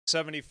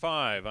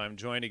75. I'm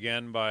joined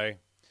again by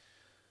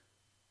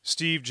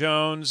Steve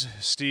Jones.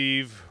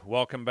 Steve,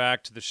 welcome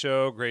back to the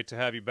show. Great to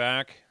have you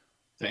back.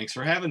 Thanks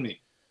for having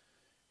me.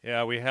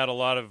 Yeah, we had a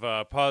lot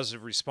of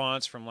positive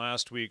response from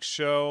last week's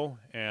show,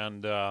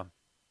 and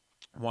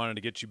wanted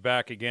to get you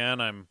back again.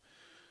 I'm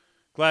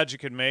glad you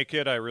could make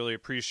it. I really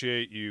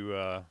appreciate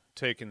you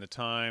taking the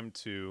time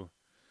to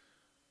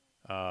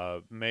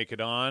make it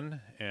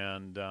on.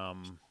 And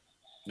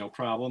No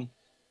problem.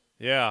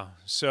 yeah,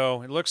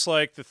 so it looks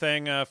like the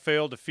thing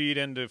failed to feed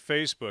into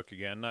Facebook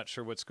again. Not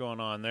sure what's going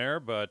on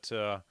there, but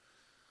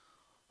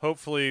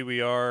hopefully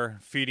we are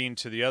feeding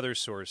to the other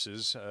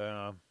sources.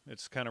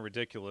 It's kind of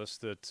ridiculous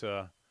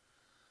that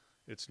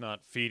it's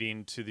not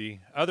feeding to the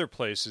other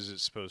places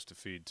it's supposed to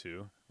feed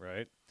to,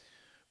 right?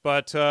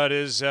 But it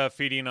is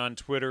feeding on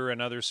Twitter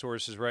and other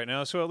sources right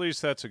now, so at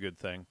least that's a good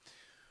thing.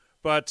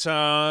 But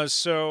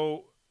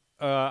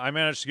I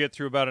managed to get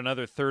through about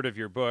another third of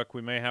your book.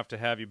 We may have to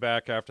have you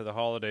back after the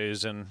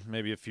holidays in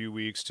maybe a few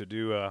weeks to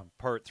do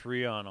part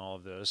 3 on all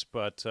of this.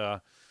 But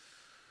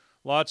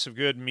lots of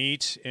good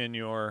meat in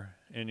your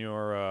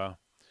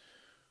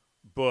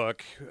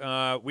book.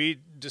 We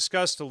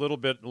discussed a little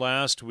bit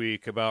last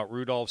week about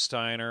Rudolf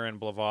Steiner and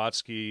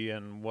Blavatsky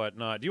and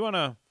whatnot. Do you want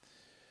to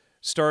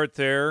start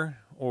there,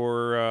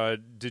 or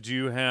did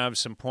you have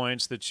some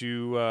points that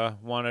you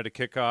wanted to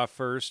kick off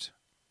first?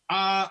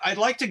 I'd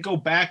like to go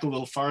back a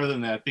little farther than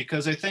that,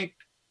 because I think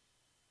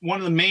one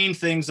of the main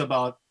things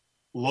about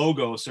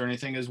logos or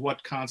anything is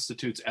what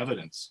constitutes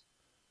evidence.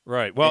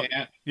 Right. Well,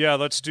 yeah,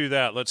 let's do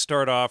that. Let's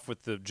start off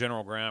with the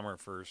general grammar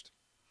first.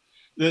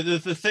 The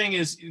thing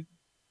is,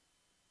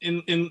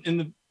 in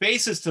the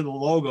basis to the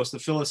logos, the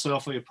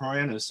Philosophia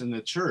Perennis in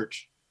the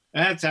church,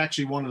 and that's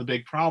actually one of the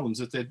big problems,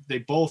 that they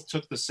both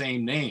took the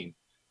same name.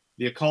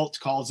 The occult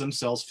calls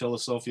themselves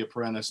Philosophia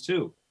Perennis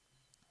too.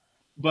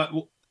 But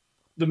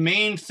the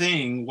main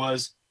thing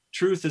was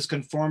truth is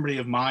conformity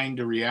of mind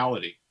to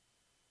reality.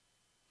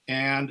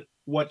 And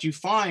what you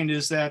find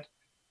is that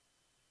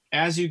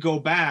as you go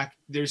back,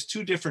 there's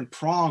two different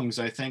prongs,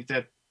 I think,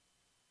 that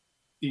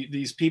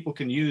these people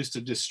can use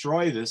to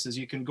destroy this. Is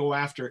you can go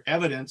after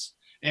evidence,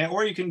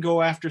 or you can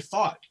go after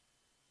thought.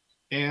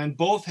 And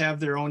both have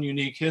their own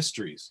unique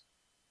histories.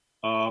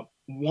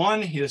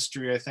 One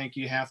history, I think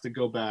you have to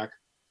go back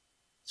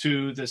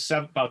to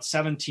about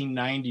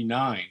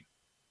 1799,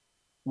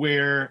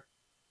 where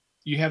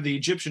you have the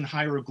Egyptian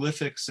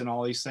hieroglyphics and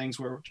all these things,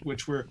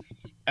 which were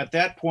at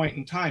that point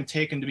in time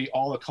taken to be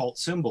all occult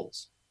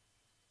symbols.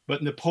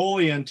 But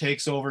Napoleon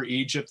takes over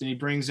Egypt and he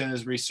brings in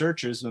his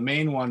researchers, the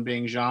main one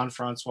being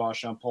Jean-Francois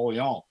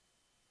Champollion.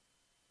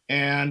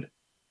 And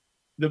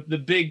the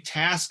big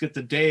task at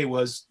the day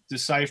was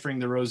deciphering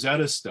the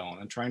Rosetta Stone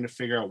and trying to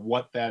figure out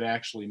what that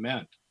actually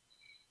meant.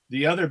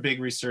 The other big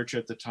researcher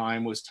at the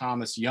time was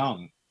Thomas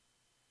Young,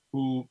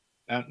 who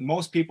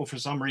most people for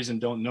some reason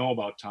don't know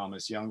about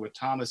Thomas Young, but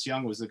Thomas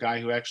Young was the guy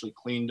who actually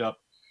cleaned up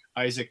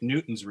Isaac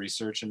Newton's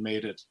research and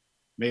made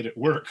it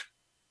work.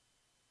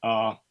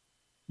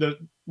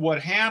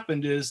 What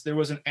happened is there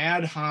was an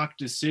ad hoc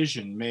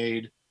decision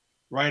made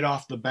right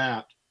off the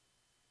bat,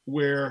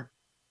 where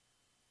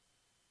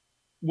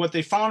what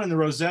they found in the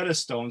Rosetta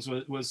Stones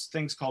was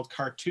things called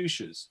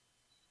cartouches.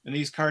 And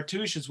these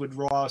cartouches would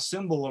draw a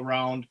symbol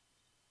around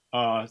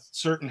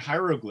certain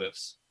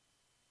hieroglyphs.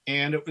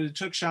 And it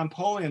took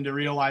Champollion to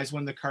realize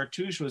when the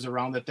cartouche was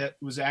around that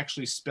was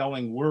actually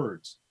spelling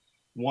words.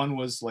 One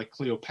was like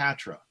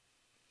Cleopatra.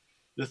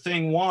 The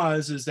thing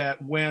is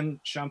that when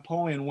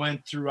Champollion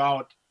went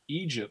throughout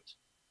Egypt,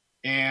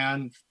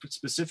 and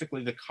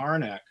specifically the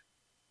Karnak,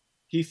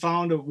 he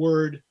found a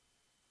word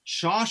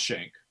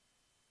Shawshank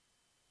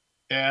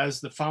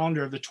as the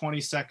founder of the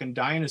 22nd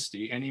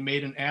dynasty, and he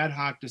made an ad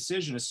hoc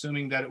decision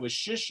assuming that it was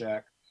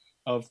Shishak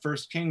of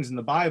First Kings in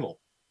the Bible.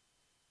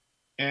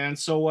 And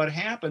so what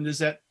happened is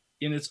that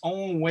in its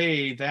own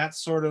way, that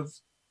sort of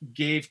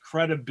gave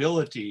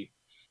credibility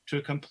to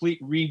a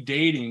complete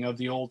redating of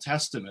the Old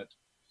Testament.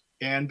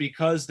 And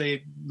because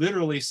they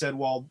literally said,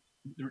 well,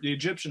 the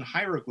Egyptian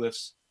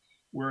hieroglyphs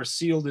were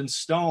sealed in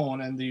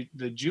stone and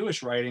the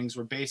Jewish writings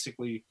were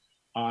basically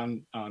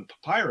on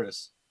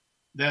papyrus,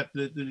 that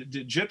the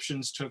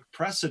Egyptians took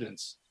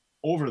precedence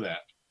over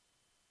that.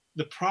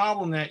 The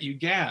problem that you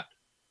get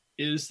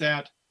is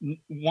that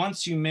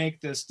once you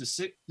make this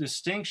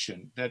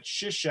distinction that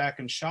Shishak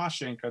and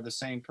Shawshank are the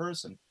same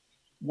person,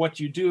 what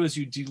you do is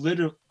you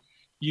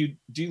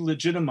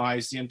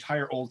delegitimize the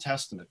entire Old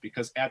Testament,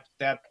 because at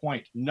that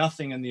point,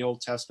 nothing in the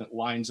Old Testament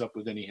lines up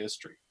with any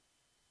history.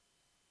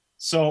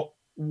 So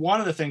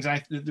one of the things,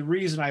 the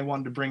reason I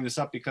wanted to bring this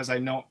up, because I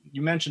know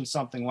you mentioned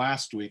something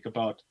last week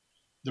about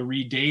the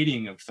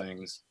redating of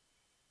things.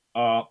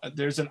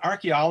 There's an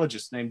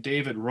archaeologist named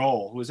David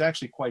Roll, who was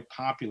actually quite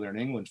popular in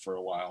England for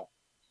a while.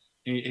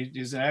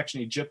 He's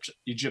actually an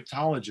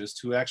Egyptologist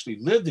who actually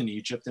lived in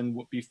Egypt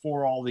and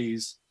before all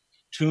these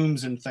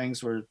tombs and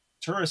things were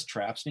tourist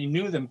traps, and he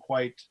knew them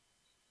quite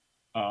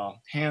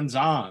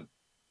hands-on.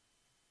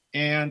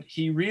 And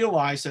he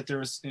realized that there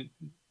was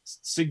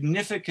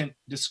significant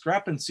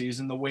discrepancies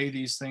in the way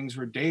these things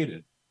were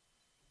dated.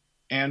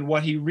 And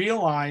what he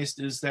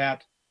realized is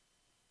that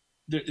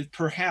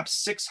perhaps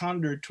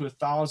 600 to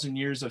 1,000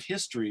 years of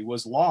history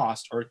was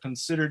lost or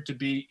considered to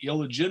be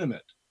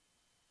illegitimate.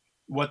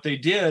 What they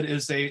did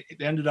is they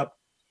ended up,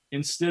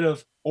 instead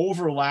of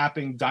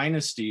overlapping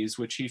dynasties,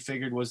 which he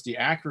figured was the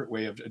accurate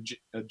way of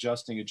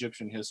adjusting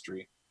Egyptian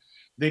history,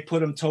 they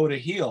put them toe to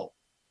heel,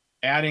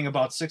 adding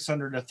about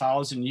 600 to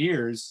 1,000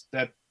 years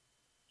that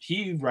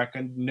he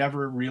reckoned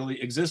never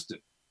really existed.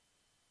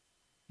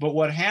 But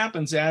what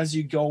happens as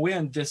you go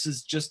in, this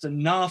is just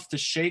enough to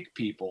shake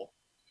people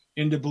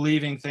into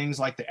believing things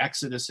like the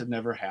Exodus had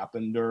never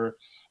happened, or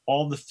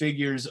all the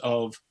figures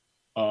of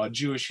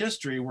Jewish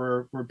history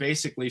were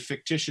basically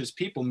fictitious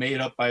people made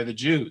up by the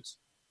Jews.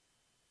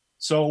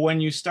 So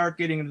when you start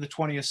getting into the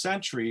 20th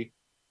century,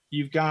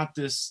 you've got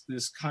this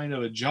kind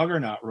of a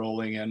juggernaut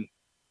rolling in,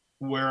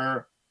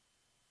 where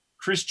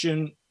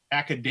Christian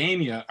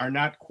academia are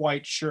not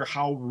quite sure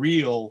how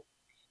real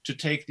to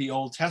take the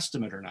Old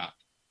Testament or not.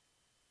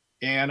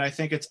 And I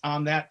think it's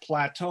on that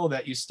plateau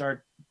that you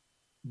start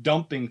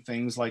dumping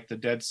things like the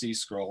Dead Sea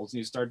Scrolls, and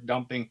you start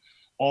dumping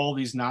all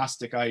these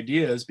Gnostic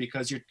ideas,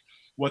 because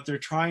what they're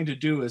trying to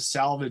do is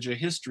salvage a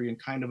history in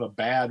kind of a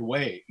bad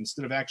way.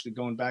 Instead of actually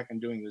going back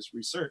and doing this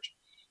research,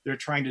 they're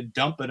trying to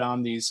dump it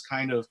on these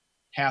kind of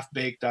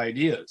half-baked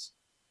ideas.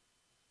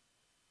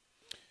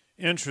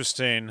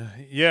 Interesting.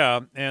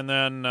 Yeah. And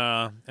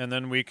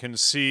then we can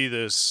see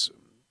this,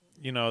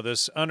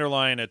 this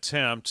underlying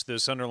attempt,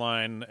 this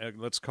underlying,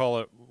 let's call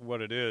it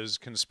what it is,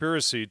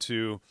 conspiracy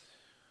to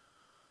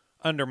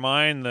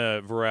undermine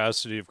the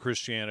veracity of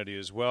Christianity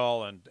as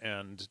well,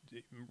 and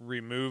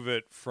remove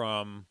it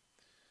from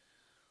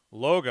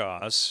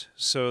Logos,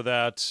 so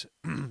that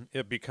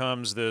it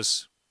becomes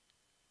this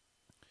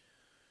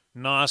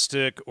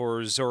Gnostic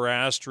or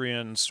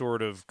Zoroastrian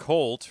sort of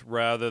cult,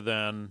 rather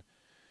than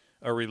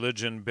a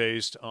religion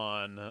based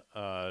on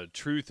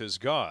truth as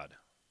God.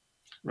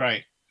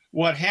 Right.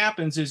 What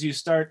happens is you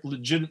start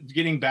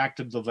getting back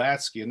to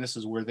Blavatsky, and this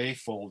is where they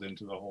fold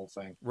into the whole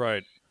thing.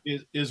 Right.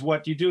 Is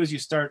what you do is you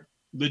start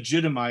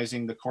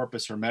legitimizing the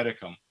Corpus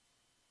Hermeticum,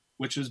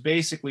 which was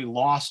basically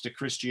lost to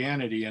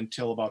Christianity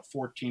until about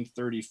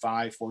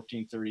 1435,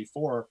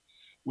 1434,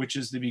 which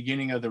is the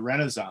beginning of the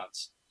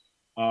Renaissance.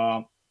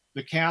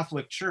 The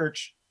Catholic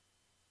Church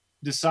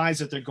decides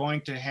that they're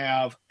going to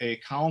have a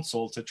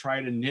council to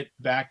try to knit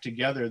back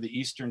together the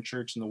Eastern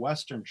Church and the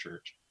Western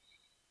Church.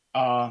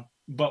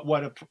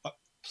 But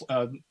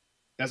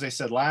as I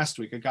said last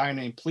week, a guy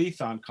named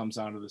Plethon comes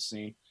onto the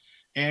scene,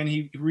 and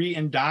he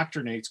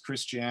re-indoctrinates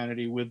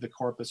Christianity with the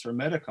Corpus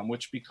Hermeticum,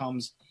 which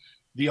becomes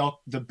the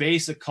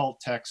base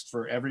occult text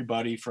for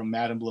everybody from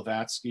Madame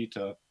Blavatsky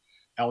to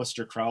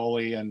Aleister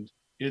Crowley. And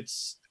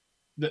it's,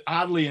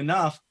 oddly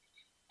enough,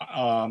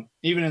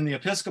 even in the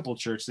Episcopal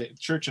Church, the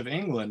Church of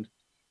England,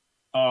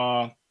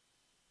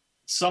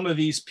 some of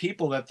these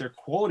people that they're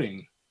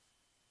quoting,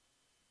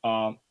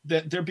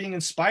 that they're being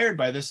inspired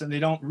by this, and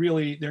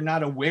they're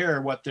not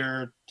aware what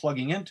they're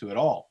plugging into at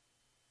all.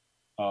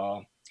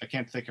 I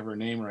can't think of her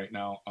name right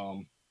now.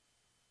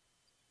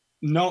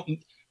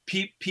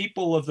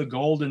 People of the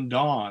Golden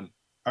Dawn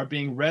are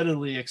being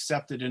readily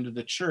accepted into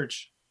the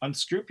church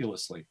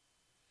unscrupulously,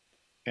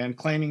 and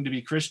claiming to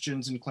be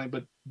Christians,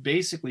 but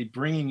basically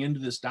bringing into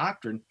this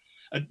doctrine.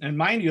 And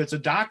mind you, it's a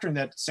doctrine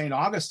that St.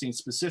 Augustine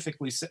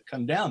specifically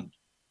condemned.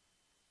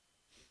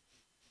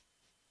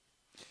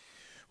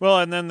 Well,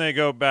 and then they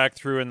go back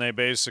through and they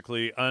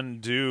basically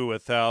undo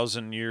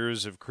 1,000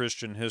 years of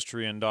Christian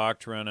history and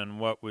doctrine and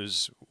what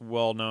was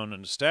well known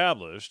and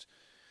established,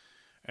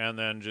 and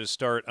then just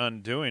start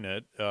undoing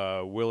it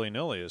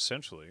willy-nilly,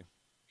 essentially.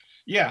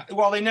 Yeah,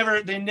 well, they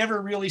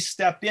never really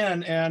step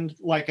in, and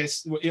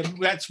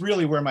that's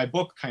really where my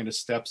book kind of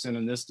steps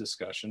in this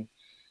discussion,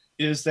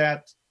 is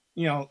that,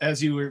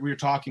 as we were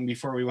talking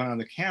before we went on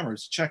the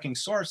cameras, checking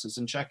sources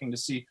and checking to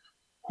see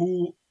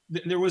who.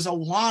 There was a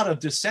lot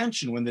of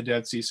dissension when the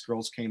Dead Sea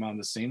Scrolls came on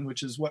the scene,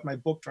 which is what my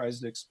book tries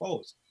to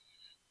expose.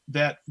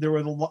 That there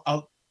were,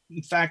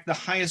 in fact, the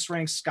highest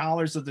ranked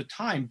scholars of the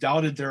time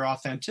doubted their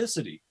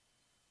authenticity.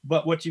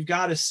 But what you've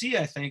got to see,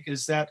 I think,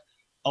 is that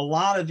a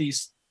lot of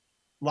these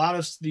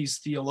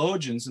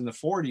theologians in the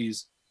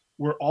 40s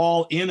were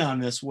all in on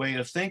this way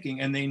of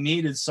thinking, and they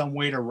needed some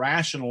way to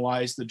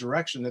rationalize the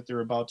direction that they're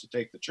about to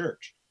take the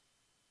church.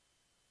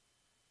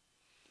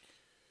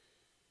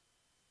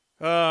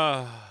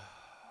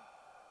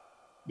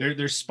 Their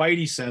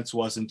spidey sense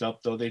wasn't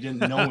up, though. They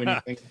didn't know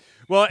anything.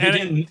 Well,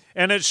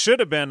 and it should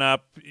have been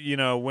up,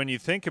 when you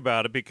think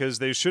about it, because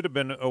they should have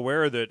been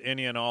aware that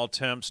any and all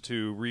attempts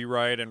to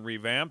rewrite and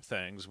revamp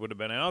things would have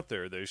been out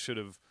there. They should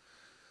have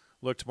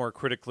looked more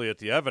critically at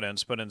the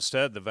evidence, but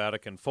instead the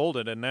Vatican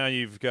folded, and now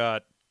you've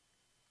got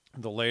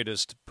the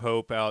latest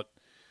pope out,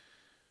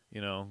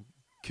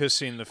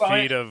 kissing the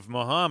feet of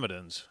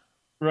Mohammedans.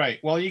 Right.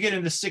 Well, you get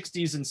into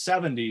 60s and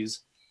 70s.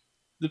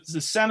 The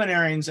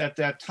seminarians at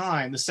that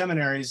time, the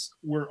seminaries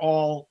were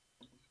all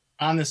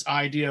on this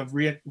idea of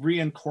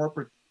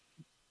reincorporating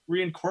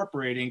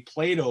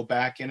Plato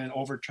back in and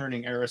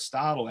overturning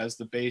Aristotle as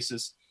the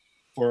basis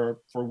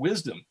for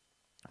wisdom.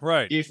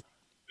 Right.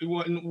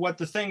 what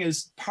the thing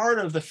is, part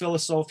of the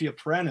Philosophia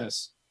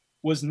Perennis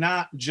was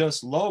not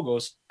just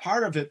logos.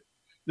 Part of it,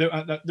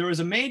 there was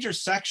a major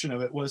section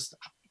of it was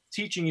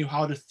teaching you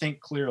how to think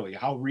clearly,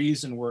 how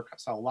reason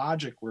works, how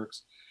logic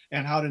works,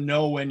 and how to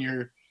know when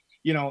you're,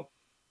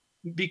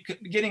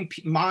 getting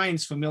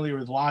minds familiar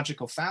with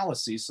logical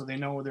fallacies so they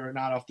know they're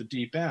not off the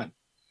deep end.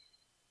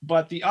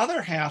 But the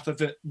other half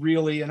of it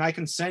really, and I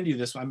can send you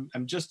this, I'm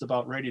just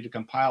about ready to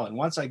compile it. And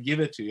once I give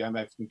it to you,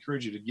 I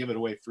encourage you to give it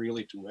away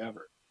freely to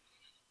whoever.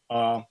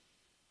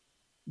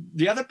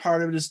 The other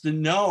part of it is to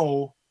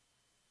know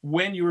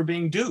when you were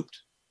being duped.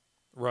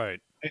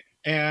 Right.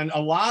 And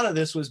a lot of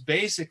this was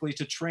basically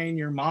to train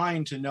your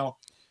mind to know.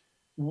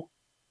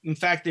 In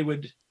fact,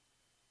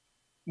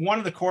 one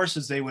of the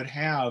courses they would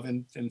have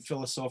in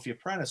Philosophia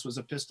Apprentice was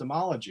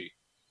epistemology.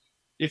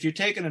 If you're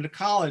taking a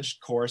college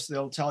course,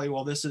 they'll tell you,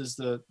 well, this is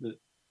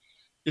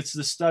it's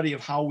the study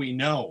of how we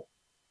know.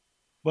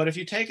 But if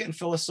you take it in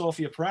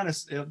Philosophia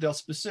Apprentice, they'll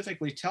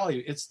specifically tell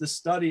you it's the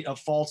study of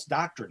false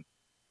doctrine.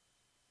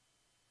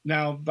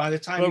 Now, by the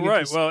time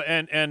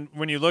and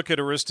when you look at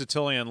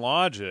Aristotelian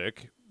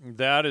logic,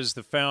 that is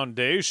the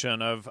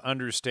foundation of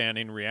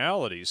understanding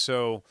reality.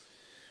 So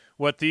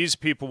what these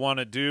people want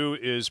to do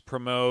is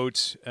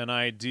promote an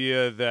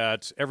idea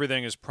that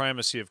everything is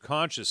primacy of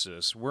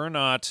consciousness.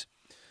 Reality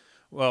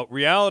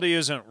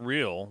isn't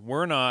real.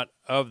 We're not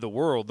of the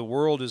world. The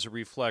world is a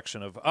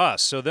reflection of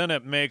us. So then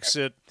it makes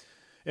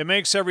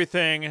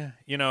everything,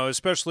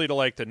 especially to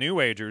like the New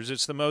Agers,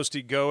 it's the most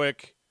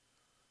egoic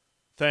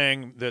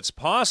thing that's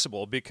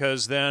possible,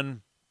 because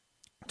then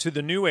to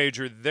the New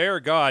Ager, their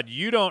God,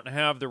 you don't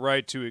have the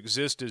right to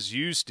exist as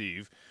you,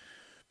 Steve.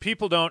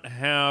 People don't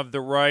have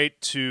the right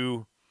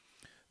to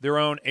their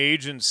own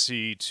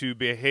agency to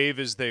behave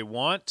as they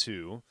want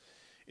to.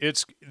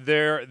 It's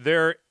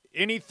their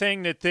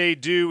anything that they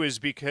do is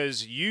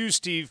because you,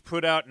 Steve,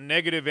 put out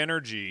negative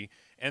energy,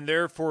 and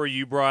therefore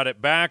you brought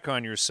it back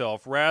on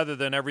yourself, rather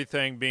than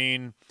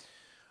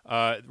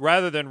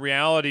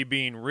reality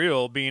being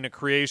real, being a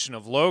creation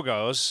of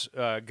logos.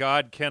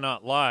 God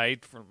cannot lie,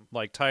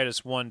 like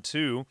Titus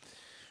 1:2.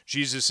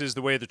 Jesus is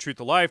the way, the truth,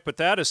 the life, but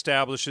that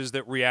establishes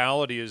that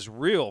reality is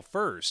real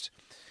first.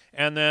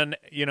 And then,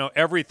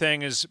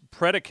 everything is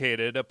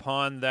predicated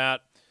upon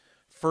that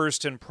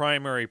first and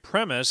primary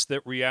premise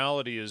that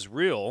reality is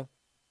real.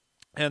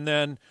 And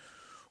then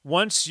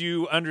once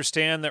you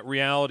understand that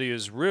reality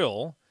is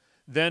real,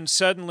 then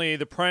suddenly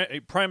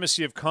the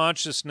primacy of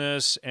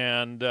consciousness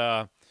and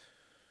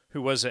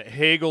who was it,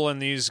 Hegel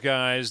and these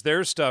guys,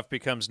 their stuff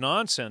becomes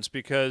nonsense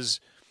because,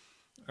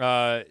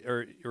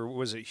 or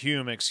was it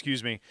Hume,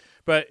 excuse me,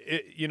 but,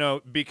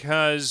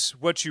 because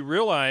what you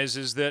realize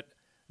is that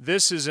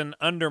this is an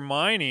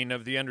undermining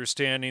of the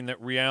understanding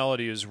that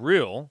reality is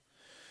real,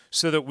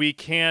 so that we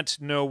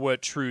can't know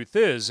what truth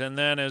is. And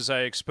then, as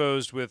I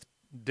exposed with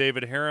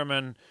David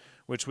Harriman,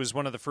 which was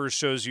one of the first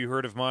shows you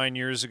heard of mine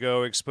years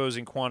ago,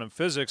 exposing quantum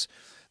physics,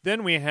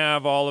 then we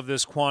have all of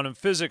this quantum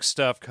physics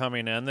stuff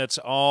coming in that's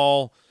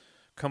all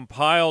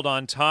compiled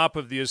on top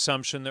of the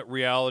assumption that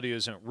reality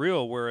isn't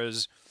real,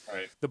 whereas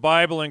the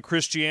Bible and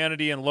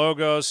Christianity and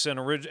Logos and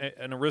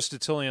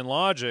Aristotelian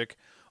logic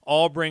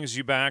all brings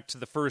you back to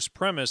the first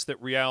premise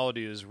that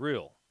reality is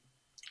real.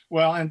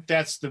 Well, and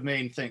that's the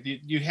main thing.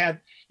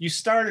 You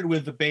started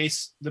with the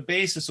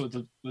basis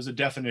was a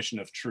definition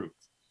of truth.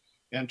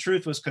 And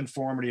truth was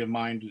conformity of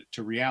mind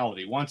to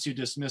reality. Once you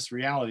dismiss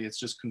reality, it's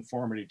just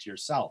conformity to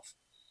yourself.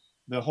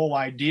 The whole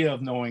idea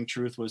of knowing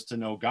truth was to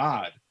know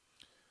God.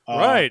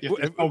 Right. If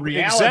there's no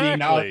reality,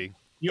 now,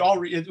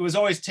 it was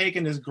always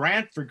taken as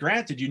for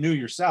granted you knew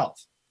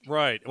yourself.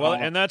 Right. Well,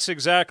 and that's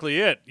exactly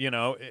it.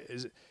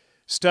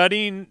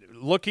 Studying,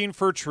 looking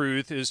for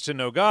truth is to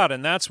know God.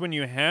 And that's when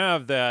you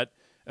have that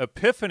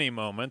epiphany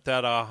moment,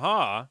 that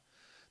aha.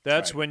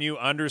 That's when you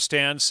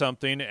understand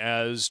something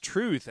as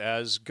truth,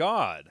 as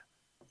God.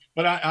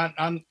 But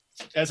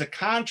as a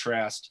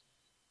contrast,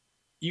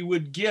 you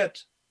would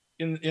get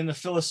in the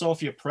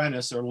Philosophia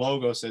Apprentice, or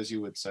Logos, as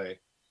you would say,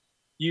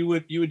 you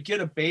would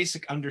get a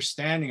basic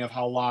understanding of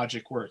how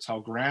logic works, how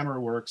grammar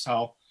works,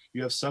 how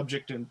you have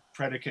subject and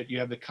predicate, you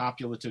have the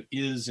copulative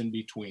is in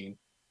between,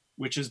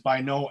 which is by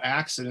no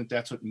accident.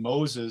 That's what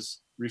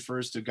Moses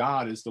refers to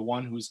God as, the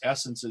one whose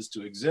essence is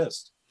to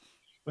exist.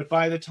 But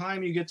by the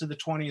time you get to the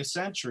 20th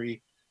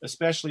century,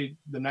 especially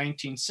the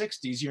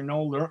 1960s, you're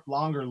no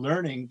longer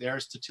learning the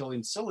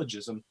Aristotelian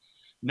syllogism.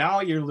 Now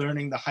you're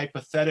learning the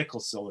hypothetical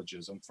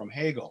syllogism from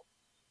Hegel.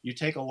 You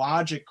take a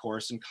logic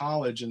course in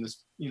college in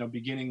this,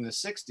 beginning in the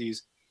 60s,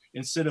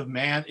 instead of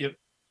if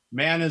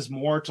man is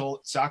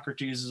mortal,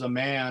 Socrates is a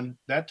man,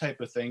 that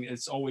type of thing.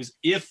 It's always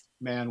if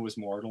man was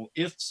mortal,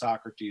 if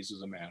Socrates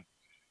was a man.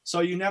 So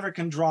you never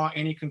can draw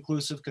any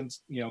conclusive,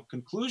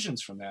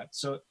 conclusions from that.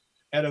 So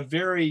at a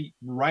very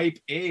ripe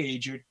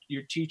age,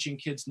 you're teaching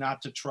kids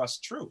not to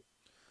trust truth.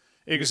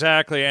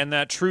 Exactly, and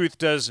that truth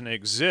doesn't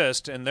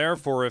exist, and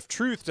therefore, if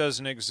truth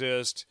doesn't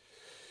exist,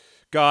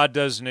 God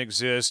doesn't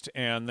exist,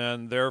 and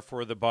then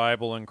therefore the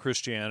Bible and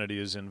Christianity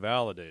is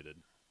invalidated.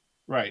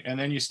 Right, and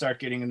then you start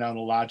getting down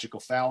to logical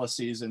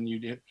fallacies, and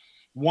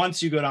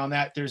once you go down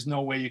that, there's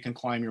no way you can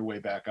climb your way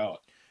back out.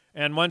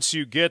 And once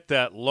you get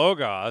that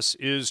logos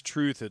is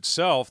truth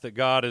itself, that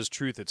God is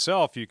truth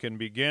itself, you can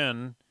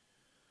begin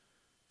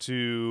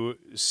to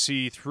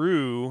see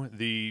through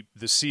the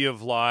sea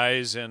of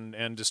lies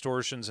and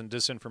distortions and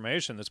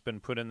disinformation that's been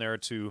put in there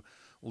to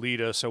lead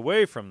us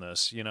away from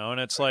this, you know. And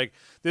it's like,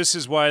 this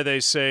is why they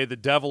say the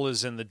devil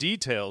is in the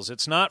details.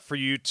 It's not for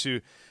you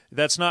to,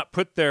 that's not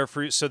put there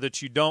for so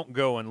that you don't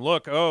go and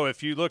look, oh,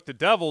 if you look, the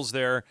devil's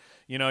there,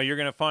 you know, you're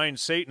going to find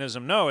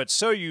Satanism. No, it's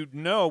so you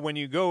know when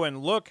you go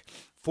and look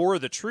for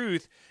the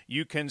truth,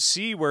 you can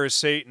see where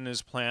Satan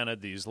has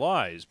planted these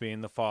lies,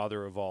 being the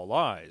father of all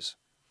lies.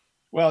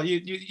 Well,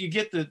 you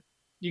get the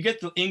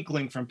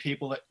inkling from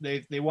people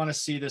that they want to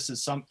see this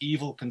as some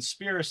evil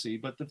conspiracy,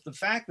 but the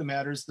fact of the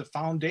matter is the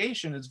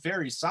foundation is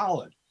very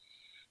solid.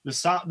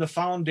 The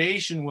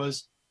foundation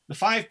was the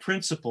 5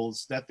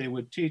 principles that they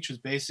would teach was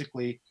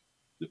basically,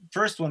 the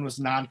first one was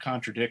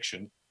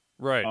non-contradiction.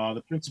 Right.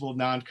 The principle of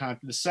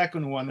non-contradiction. The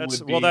second one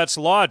would be, well, that's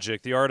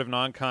logic, the art of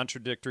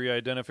non-contradictory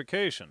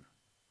identification.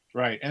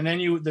 Right, and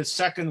then the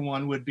second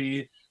one would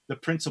be the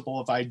principle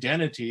of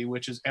identity,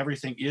 which is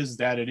everything is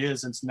that it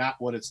is, and it's not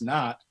what it's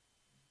not,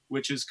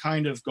 which is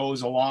kind of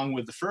goes along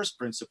with the first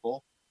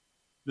principle.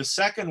 The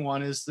second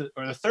one is the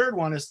third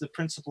one is the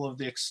principle of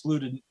the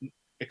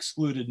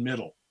excluded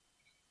middle,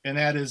 and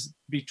that is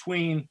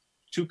between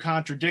two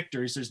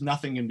contradictories. There's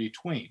nothing in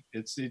between.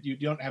 You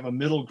don't have a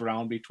middle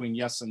ground between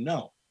yes and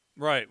no.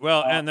 Right.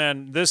 Well, and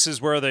then this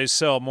is where they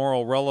sell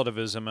moral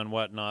relativism and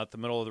whatnot, the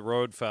middle of the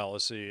road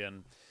fallacy,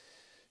 and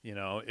you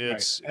know,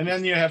 it's right. And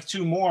then you have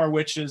 2 more,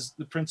 which is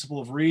the principle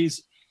of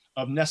reason,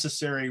 of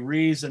necessary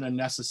reason and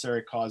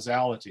necessary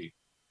causality,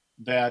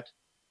 that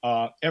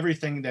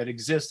everything that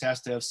exists has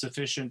to have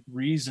sufficient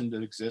reason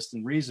to exist,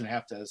 and reason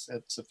have to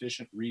have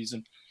sufficient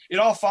reason. It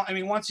all, I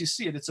mean, once you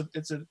see it,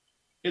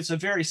 it's a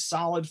very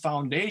solid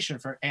foundation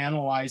for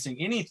analyzing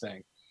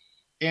anything.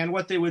 And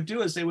what they would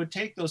do is they would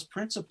take those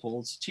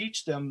principles,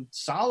 teach them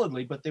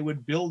solidly, but they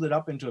would build it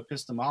up into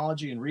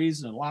epistemology and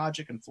reason and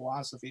logic and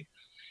philosophy.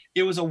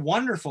 It was a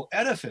wonderful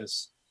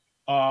edifice.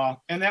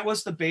 And that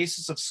was the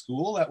basis of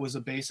school. That was a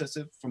basis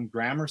from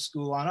grammar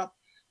school on up.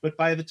 But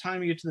by the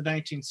time you get to the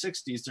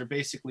 1960s, they're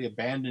basically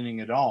abandoning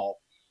it all.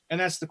 And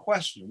that's the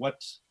question.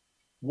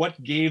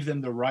 What gave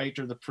them the right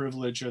or the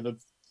privilege or the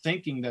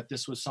thinking that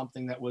this was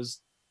something that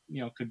was,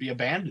 you know, could be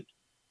abandoned?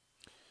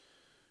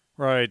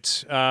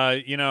 Right.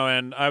 You know,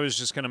 and I was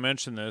just going to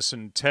mention this,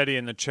 and Teddy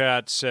in the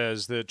chat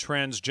says that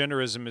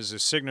transgenderism is a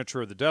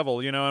signature of the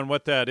devil, you know, and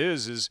what that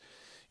is,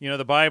 you know,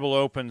 the Bible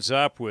opens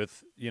up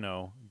with, you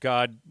know,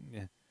 God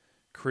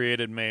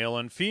created male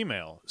and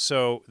female.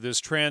 So this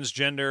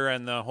transgender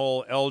and the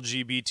whole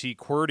LGBT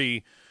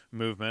QWERTY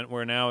movement,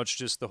 where now it's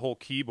just the whole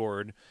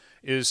keyboard,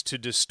 is to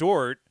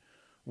distort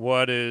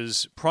what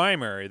is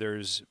primary.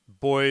 There's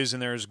boys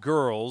and there's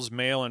girls,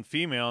 male and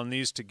female, and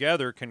these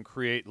together can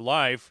create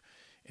life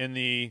in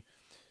the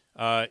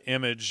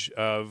image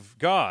of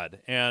God.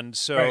 And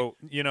so,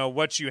 right. You know,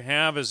 what you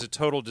have is a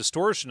total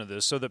distortion of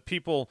this, so that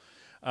people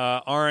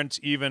aren't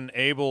even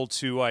able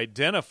to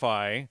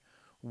identify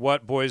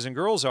what boys and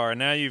girls are. And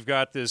now you've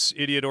got this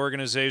idiot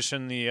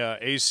organization, the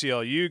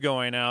ACLU,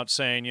 going out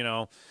saying, you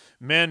know,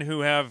 men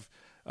who have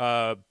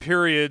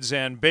periods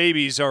and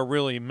babies are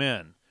really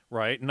men,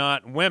 right?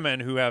 Not women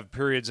who have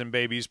periods and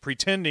babies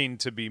pretending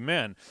to be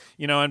men.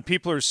 You know, and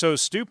people are so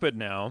stupid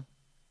now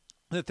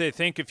that they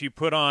think if you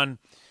put on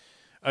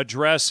a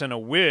dress and a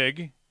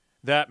wig,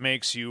 that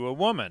makes you a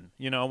woman.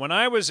 You know, when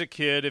I was a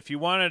kid, if you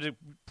wanted to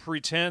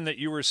pretend that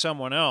you were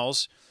someone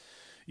else,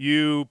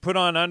 you put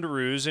on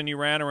underoos and you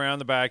ran around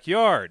the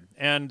backyard,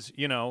 and,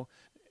 you know,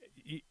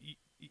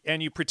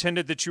 and you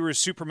pretended that you were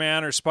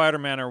Superman or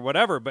Spider-Man or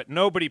whatever, but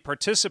nobody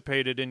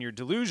participated in your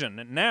delusion.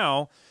 And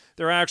now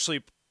they're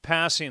actually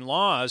passing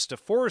laws to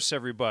force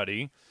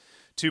everybody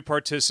to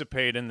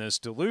participate in this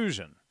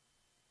delusion.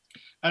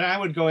 And I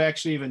would go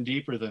actually even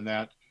deeper than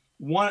that.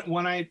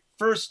 When I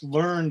first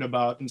learned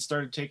about and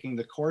started taking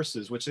the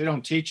courses, which they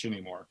don't teach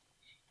anymore,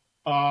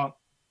 I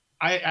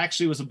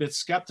actually was a bit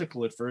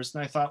skeptical at first.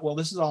 And I thought, well,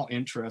 this is all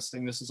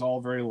interesting. This is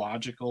all very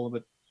logical,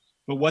 but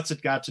what's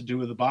it got to do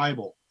with the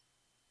Bible?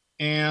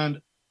 And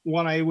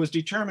what I was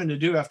determined to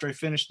do after I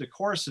finished the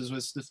courses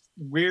was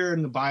where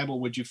in the Bible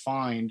would you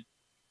find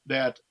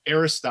that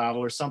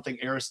Aristotle or something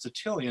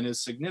Aristotelian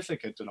is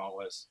significant in all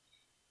this?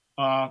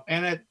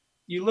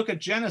 You look at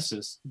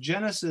Genesis.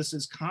 Genesis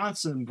is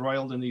constantly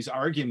embroiled in these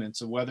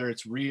arguments of whether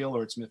it's real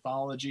or it's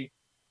mythology.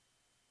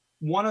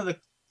 One of the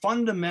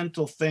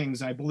fundamental things,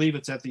 and I believe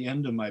it's at the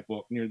end of my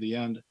book, near the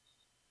end,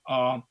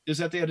 is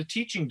that they had a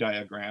teaching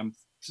diagram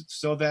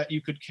so that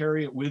you could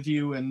carry it with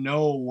you and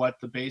know what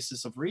the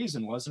basis of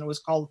reason was. And it was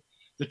called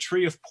the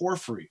Tree of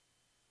Porphyry.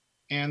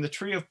 And the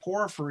Tree of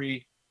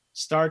Porphyry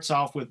starts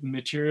off with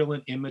material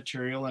and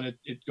immaterial, and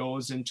it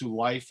goes into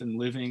life and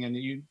living, and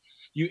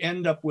you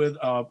end up with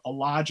a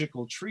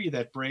logical tree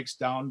that breaks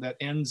down, that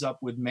ends up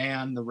with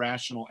man, the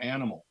rational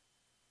animal.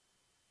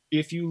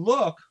 If you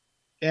look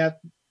at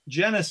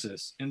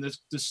Genesis in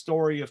the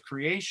story of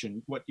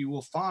creation, what you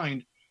will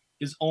find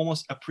is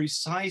almost a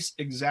precise,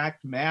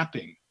 exact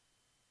mapping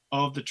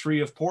of the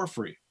tree of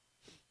Porphyry.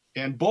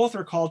 And both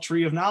are called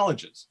tree of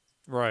knowledges.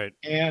 Right.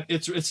 And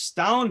it's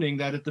astounding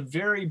that at the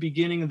very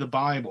beginning of the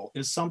Bible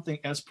is something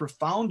as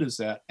profound as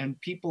that, and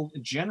people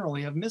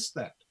generally have missed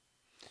that.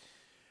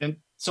 And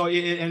so,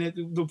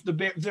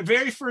 the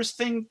very first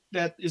thing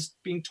that is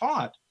being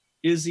taught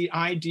is the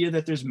idea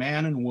that there's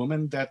man and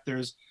woman, that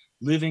there's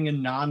living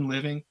and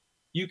non-living.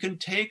 You can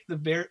take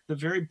the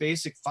very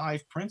basic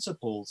 5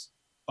 principles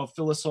of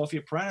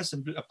Philosophia Perennis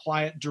and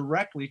apply it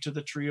directly to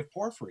the tree of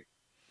Porphyry.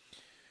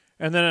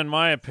 And then, in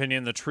my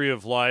opinion, the tree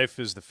of life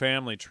is the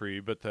family tree,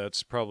 but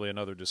that's probably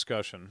another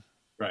discussion.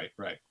 Right.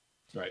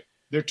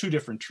 They're 2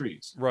 different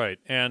trees. Right.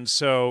 And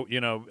so,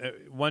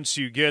 once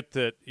you get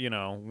that,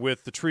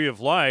 with the tree of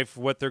life,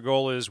 what their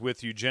goal is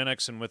with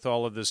eugenics and with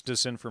all of this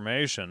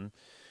disinformation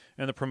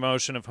and the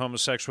promotion of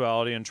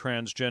homosexuality and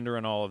transgender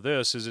and all of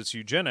this is it's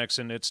eugenics,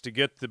 and it's to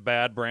get the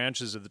bad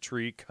branches of the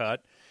tree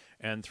cut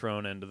and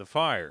thrown into the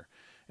fire.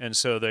 And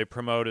so they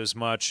promote as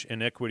much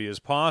iniquity as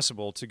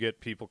possible to get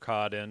people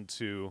caught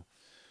into,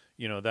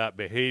 that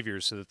behavior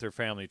so that their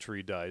family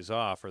tree dies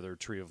off, or their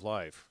tree of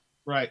life.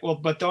 Right. Well,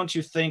 but don't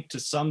you think to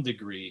some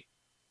degree,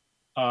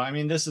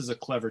 this is a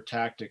clever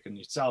tactic in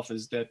itself,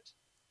 is that,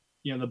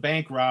 the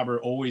bank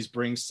robber always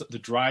brings the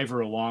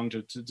driver along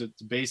to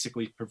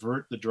basically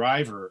pervert the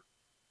driver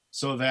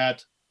so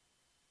that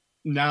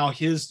now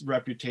his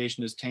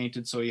reputation is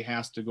tainted, so he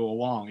has to go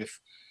along.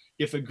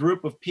 If a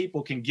group of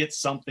people can get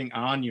something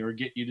on you or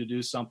get you to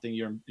do something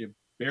you're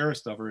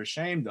embarrassed of or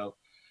ashamed of,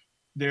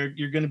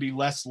 you're going to be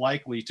less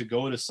likely to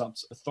go to some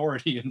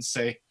authority and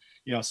say,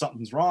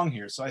 something's wrong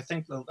here. So I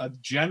think a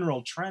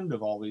general trend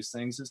of all these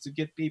things is to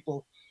get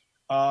people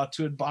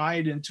to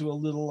abide into a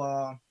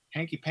little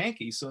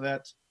hanky-panky so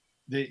that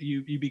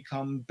you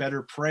become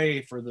better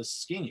prey for the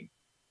scheme.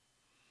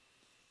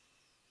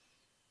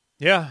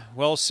 Yeah,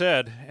 well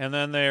said. And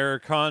then they're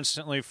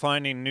constantly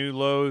finding new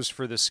lows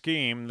for the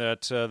scheme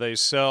that they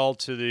sell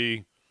to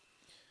the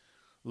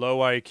low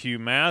IQ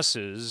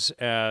masses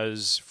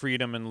as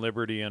freedom and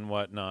liberty and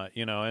whatnot,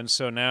 And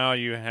so now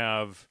you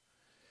have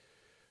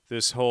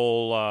this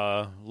whole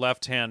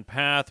left-hand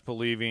path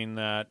believing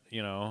that,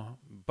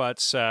 butt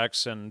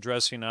sex and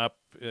dressing up,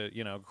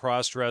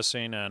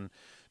 cross-dressing and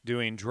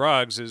doing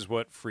drugs is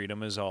what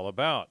freedom is all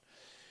about.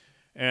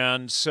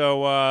 And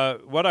so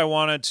what I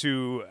wanted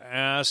to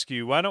ask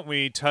you, why don't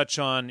we touch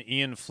on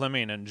Ian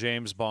Fleming and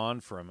James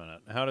Bond for a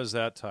minute? How does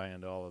that tie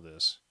into all of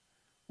this?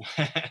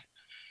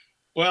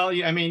 Well,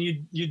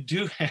 you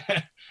do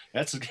have,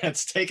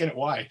 that's taking it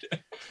wide.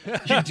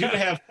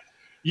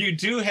 You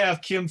do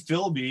have Kim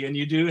Philby, and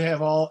you do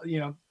have all,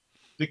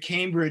 the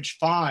Cambridge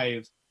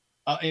Five.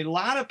 A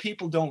lot of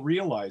people don't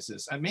realize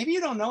this. Maybe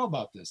you don't know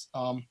about this.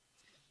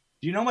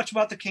 Do you know much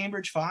about the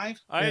Cambridge Five?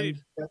 I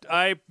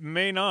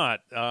may not.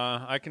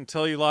 I can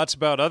tell you lots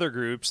about other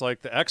groups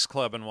like the X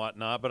Club and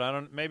whatnot, but I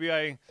don't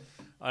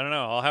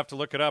know. I'll have to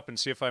look it up and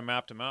see if I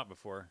mapped them out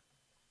before.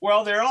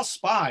 Well, they're all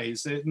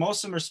spies.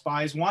 Most of them are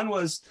spies. One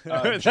was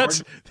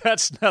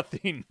that's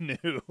nothing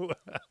new.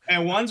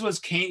 And one was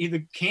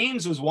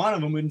Keynes was one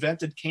of them who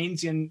invented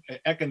Keynesian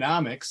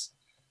economics.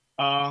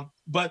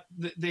 But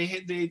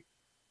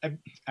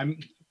I'm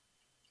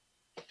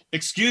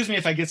excuse me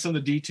if I get some of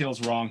the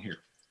details wrong here,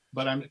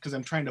 but because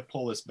I'm trying to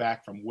pull this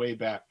back from way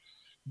back.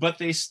 But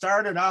they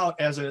started out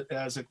as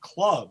a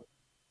club.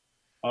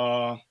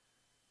 I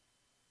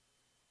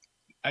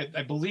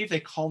believe they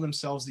called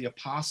themselves the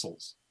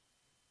Apostles.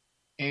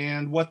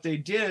 And what they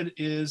did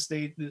is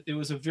it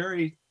was a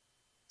very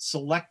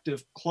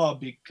selective club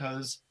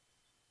because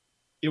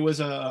it was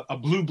a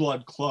blue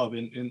blood club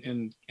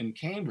in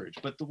Cambridge.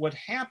 But what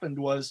happened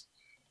was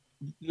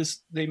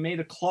they made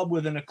a club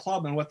within a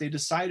club, and what they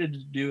decided to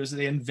do is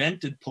they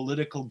invented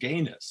political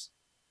gayness.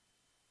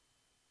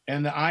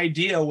 And the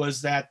idea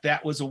was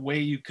that was a way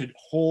you could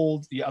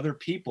hold the other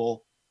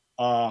people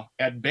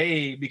at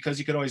bay, because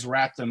you could always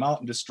rat them out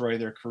and destroy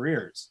their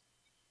careers.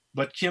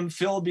 But Kim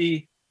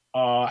Philby,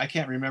 I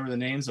can't remember the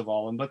names of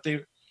all of them, but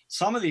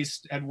some of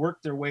these had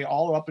worked their way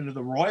all up into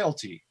the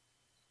royalty.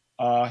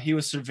 He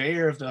was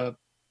surveyor of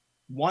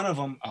one of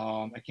them,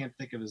 I can't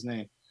think of his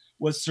name,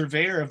 was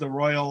surveyor of the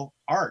royal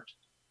art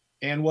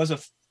and was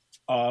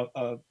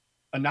a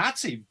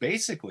Nazi,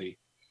 basically.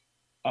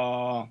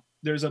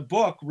 There's a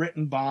book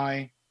written by,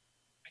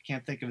 I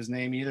can't think of his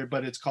name either,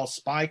 but it's called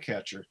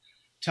Spycatcher,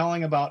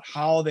 telling about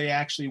how they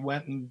actually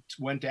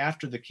went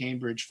after the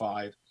Cambridge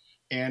Five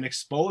and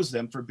exposed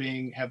them for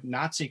have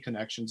Nazi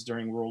connections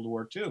during World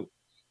War II.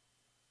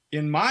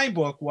 In my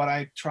book, what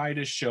I try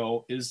to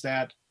show is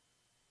that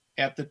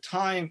at the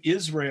time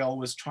Israel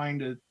was trying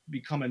to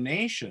become a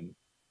nation,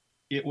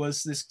 it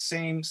was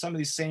some of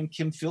these same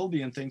Kim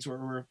Philby and things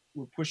were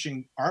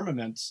pushing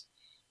armaments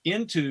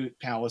into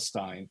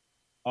Palestine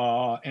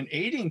and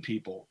aiding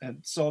people. And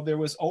so there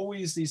was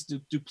always these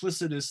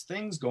duplicitous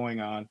things going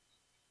on.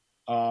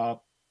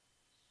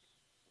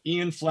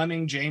 Ian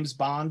Fleming, James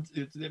Bond.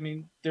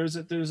 There's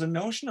a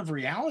notion of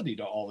reality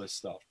to all this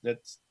stuff.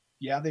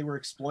 They were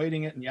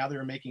exploiting it, and they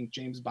were making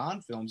James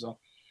Bond films.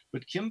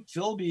 But Kim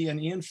Philby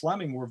and Ian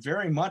Fleming were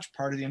very much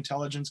part of the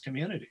intelligence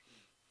community.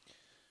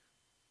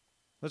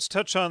 Let's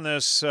touch on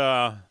this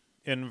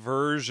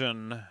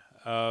inversion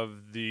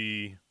of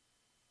the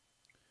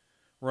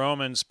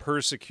Romans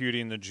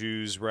persecuting the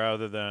Jews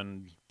rather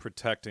than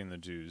protecting the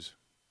Jews.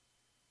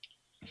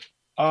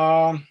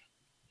 Well,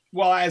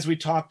 as we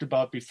talked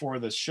about before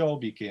the show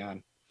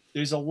began,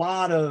 there's a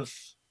lot of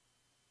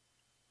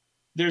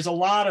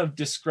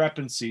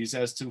discrepancies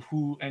as to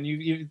who,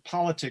 and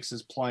politics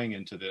is playing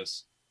into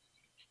this.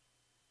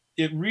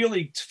 It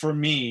really, for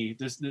me,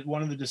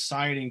 one of the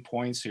deciding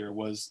points here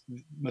was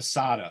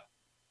Masada,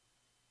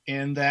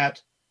 in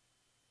that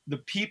the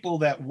people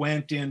that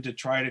went in to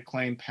try to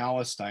claim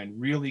Palestine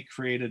really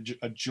created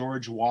a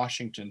George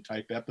Washington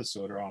type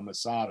episode around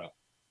Masada.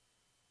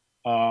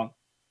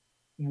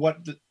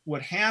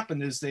 What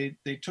happened is they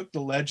took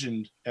the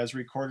legend as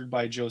recorded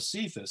by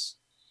Josephus,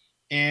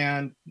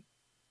 and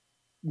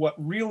what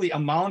really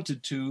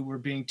amounted to were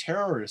being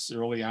terrorists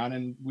early on,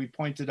 and we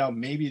pointed out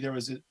maybe there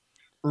was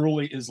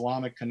early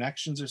Islamic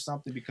connections or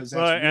something, because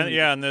that's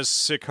and this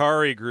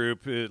Sicarii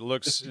group, it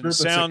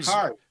sounds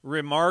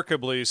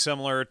remarkably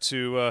similar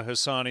to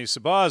Hassani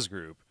Sabah's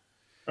group,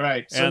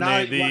 right? So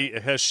and the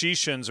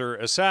Hashishans are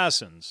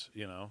assassins,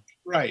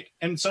 right?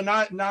 And so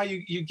now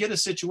you get a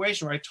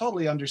situation where I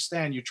totally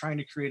understand you're trying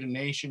to create a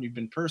nation, you've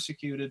been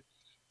persecuted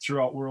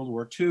throughout World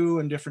War II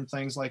and different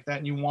things like that,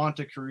 and you want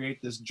to create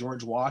this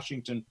George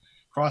Washington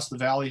cross the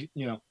valley,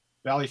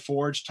 Valley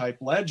Forge type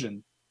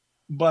legend,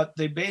 but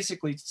they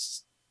basically,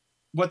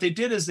 what they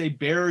did is they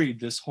buried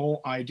this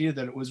whole idea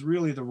that it was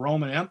really the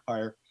Roman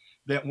Empire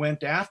that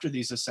went after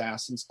these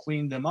assassins,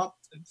 cleaned them up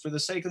for the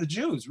sake of the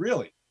Jews,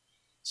 really.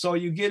 So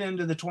you get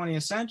into the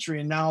 20th century,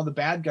 and now the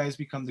bad guys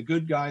become the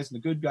good guys, and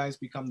the good guys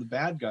become the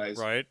bad guys.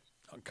 Right.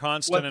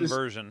 Constant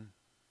inversion.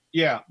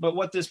 Yeah, but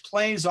what this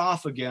plays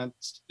off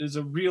against is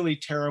a really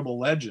terrible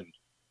legend.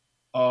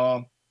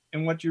 And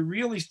what you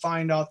really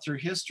find out through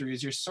history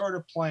is you're sort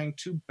of playing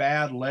two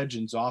bad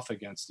legends off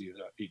against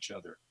each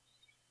other.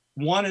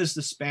 One is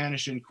the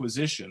Spanish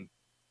Inquisition,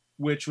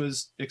 which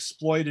was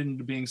exploited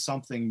into being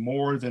something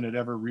more than it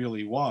ever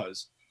really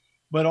was,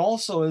 but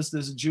also is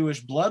this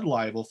Jewish blood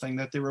libel thing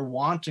that they were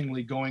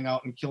wantonly going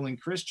out and killing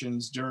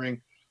Christians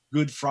during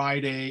Good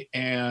Friday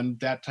and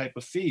that type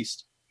of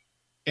feast.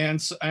 And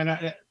so,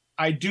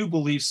 I do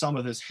believe some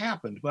of this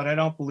happened, but I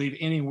don't believe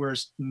anywhere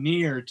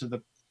near to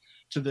the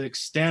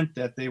extent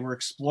that they were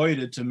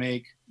exploited to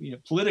make,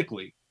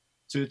 politically,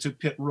 to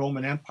pit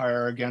Roman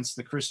Empire against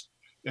the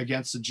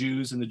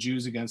Jews and the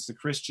Jews against the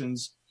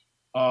Christians.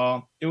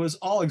 It was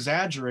all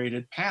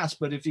exaggerated past,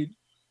 but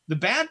the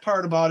bad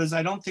part about it is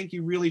I don't think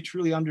you really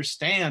truly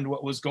understand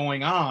what was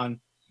going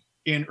on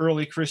in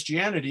early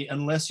Christianity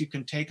unless you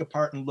can take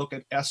apart and look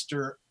at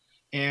Esther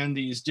and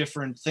these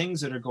different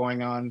things that are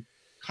going on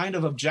kind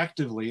of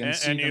objectively.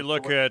 And you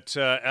look at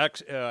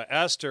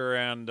Esther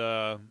and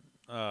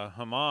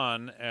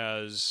Haman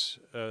as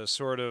a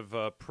sort of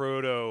a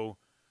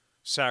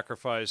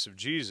proto-sacrifice of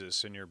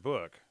Jesus in your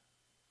book.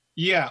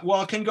 Yeah,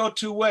 well, it can go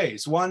two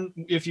ways. One,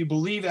 if you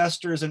believe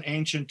Esther is an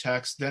ancient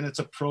text, then it's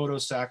a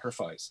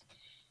proto-sacrifice.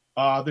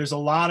 There's a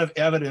lot of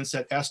evidence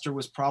that Esther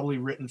was probably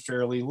written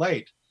fairly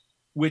late,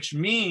 which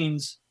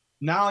means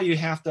now you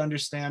have to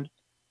understand,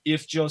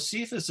 if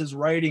Josephus is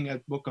writing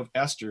a book of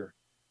Esther,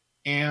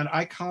 and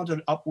I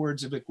counted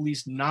upwards of at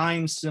least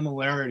 9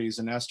 similarities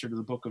in Esther to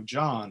the book of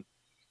John,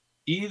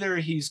 either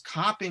he's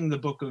copying the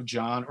book of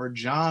John or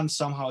John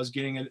somehow is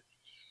getting it.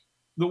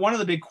 One of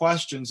the big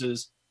questions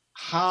is,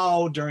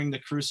 how during the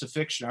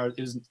crucifixion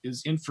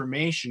is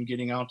information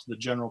getting out to the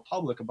general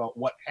public about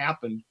what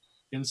happened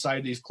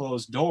inside these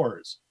closed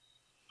doors?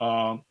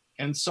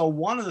 And so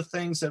one of the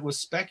things that was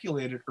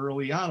speculated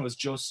early on was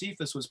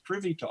Josephus was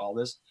privy to all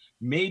this,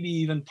 maybe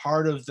even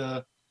part of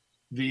the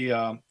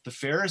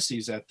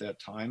Pharisees at that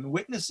time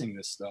witnessing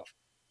this stuff.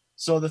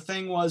 So the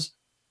thing was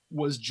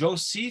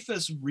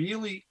Josephus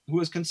really, who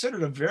was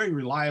considered a very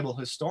reliable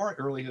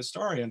early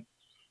historian,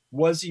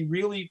 was he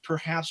really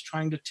perhaps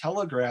trying to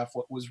telegraph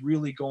what was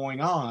really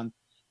going on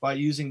by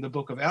using the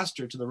book of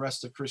Esther to the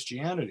rest of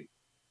Christianity?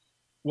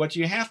 What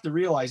you have to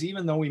realize,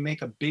 even though we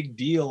make a big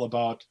deal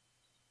about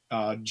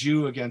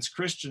Jew against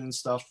Christian and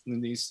stuff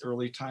in these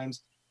early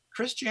times,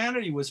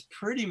 Christianity was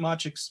pretty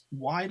much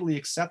widely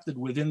accepted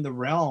within the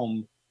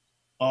realm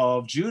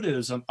of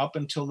Judaism up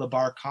until the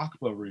Bar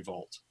Kokhba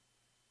revolt,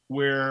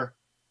 where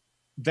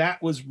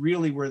that was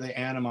really where the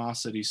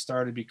animosity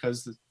started,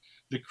 because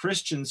the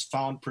Christians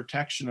found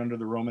protection under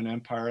the Roman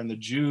Empire, and the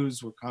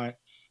Jews were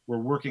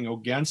working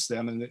against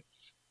them, and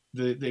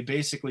they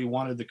basically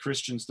wanted the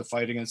Christians to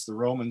fight against the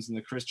Romans, and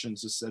the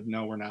Christians just said,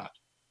 no, we're not.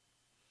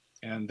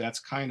 And that's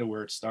kind of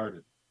where it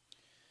started.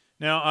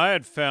 Now, I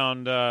had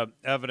found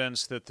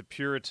evidence that the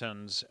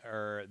Puritans,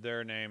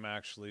 their name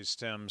actually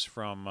stems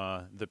from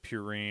the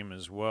Purim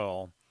as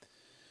well,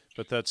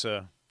 but that's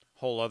a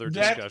whole other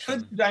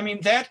discussion.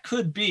 That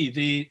could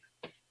be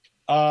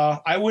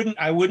I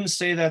wouldn't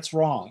say that's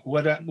wrong.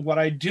 What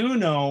I do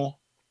know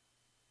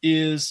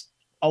is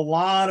a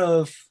lot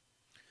of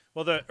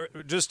Well,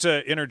 just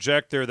to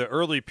interject there, the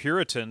early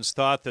Puritans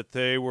thought that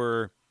they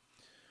were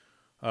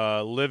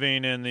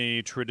living in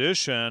the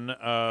tradition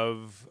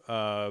of,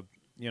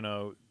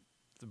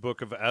 the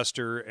Book of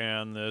Esther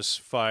and this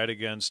fight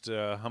against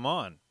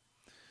Haman.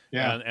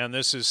 Yeah. And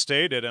this is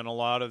stated in a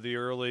lot of the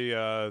early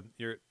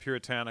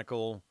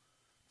puritanical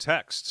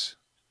texts.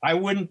 I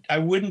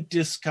wouldn't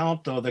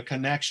discount though the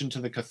connection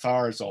to the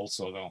Cathars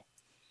also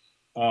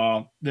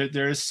though.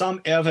 There is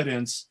some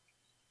evidence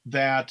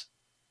that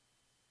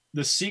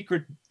the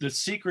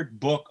secret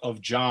book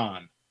of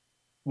John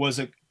was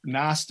a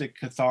Gnostic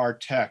Cathar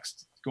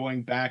text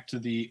going back to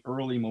the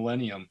early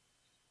millennium.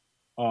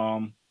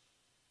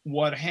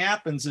 What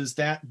happens is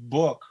that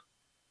book,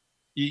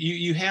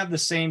 you have the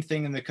same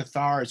thing in the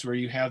Cathars where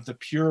you have the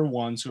pure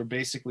ones who are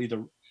basically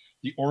the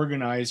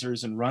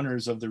organizers and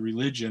runners of the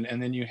religion,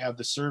 and then you have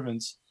the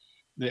servants,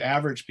 the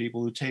average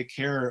people who take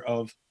care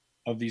of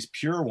these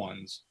pure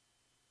ones.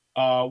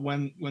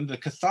 When the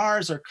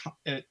Cathars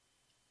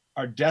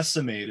are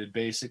decimated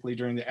basically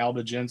during the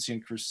Albigensian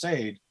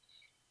Crusade,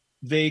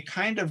 they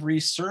kind of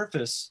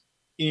resurface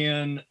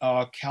in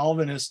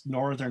Calvinist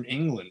northern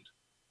England.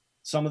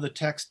 Some of the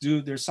texts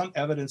there's some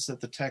evidence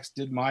that the text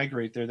did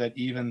migrate there, that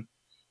even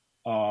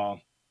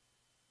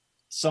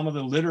some of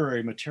the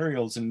literary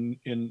materials in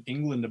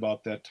England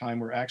about that time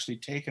were actually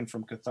taken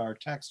from Cathar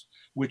texts,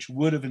 which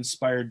would have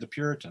inspired the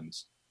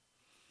Puritans.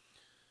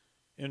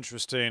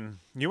 Interesting.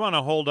 You want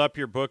to hold up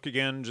your book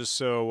again, just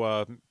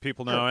so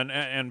people know, Sure.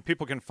 and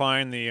people can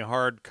find the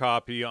hard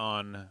copy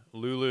on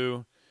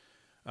Lulu.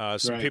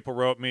 Some Right. people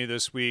wrote me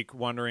this week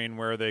wondering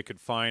where they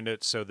could find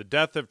it. So, The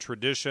Death of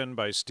Tradition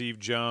by Steve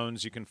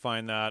Jones, you can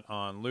find that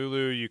on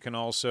Lulu. You can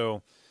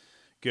also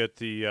get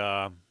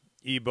the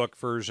ebook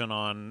version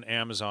on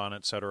Amazon,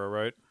 etc.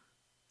 Right?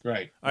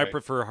 Right. I right.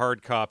 prefer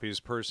hard copies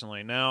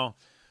personally. Now,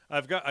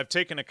 I've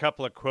taken a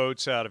couple of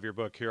quotes out of your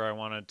book here. I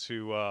wanted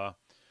to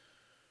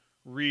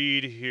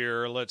read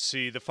here. Let's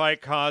see. The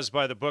fight caused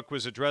by the book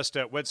was addressed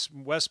at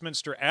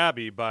Westminster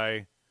Abbey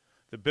by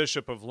the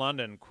Bishop of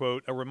London.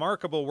 Quote, a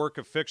remarkable work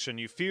of fiction.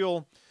 You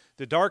feel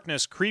the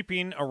darkness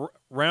creeping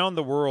around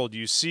the world.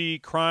 You see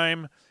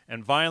crime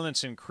and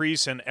violence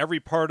increase in every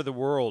part of the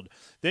world.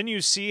 Then you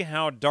see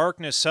how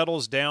darkness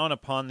settles down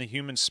upon the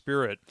human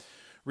spirit,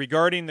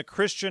 regarding the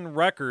Christian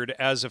record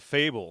as a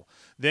fable.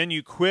 Then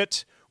you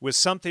quit with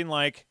something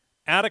like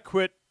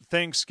adequate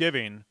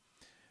thanksgiving,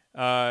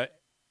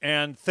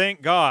 and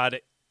thank God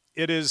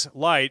it is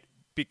light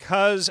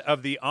because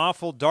of the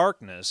awful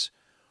darkness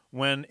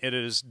when it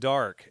is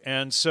dark.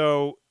 And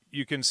so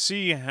you can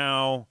see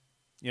how,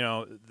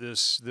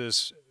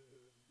 this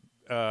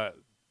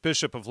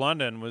Bishop of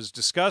London was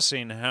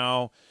discussing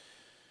how,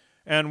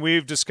 and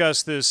we've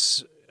discussed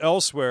this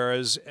elsewhere,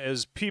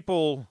 as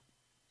people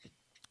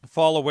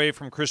fall away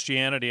from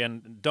Christianity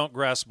and don't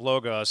grasp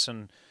Logos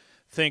and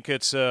think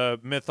it's a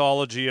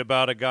mythology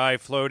about a guy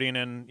floating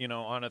in,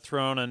 on a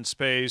throne in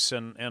space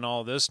and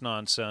all this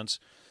nonsense.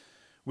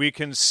 We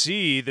can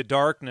see the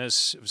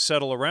darkness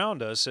settle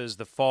around us as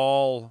the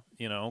fall,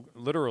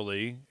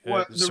 literally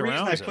Well, the reason I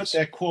surrounds put us.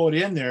 that quote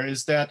in there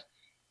is that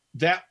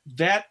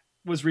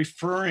was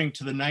referring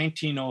to the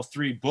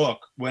 1903 book,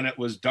 When It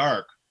Was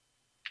Dark,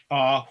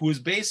 who was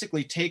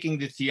basically taking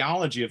the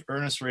theology of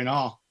Ernest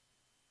Renan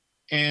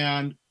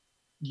and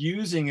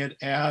using it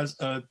as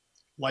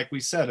like we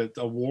said,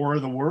 a war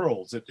of the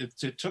worlds.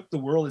 It took the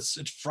world,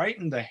 it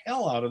frightened the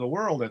hell out of the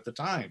world at the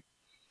time.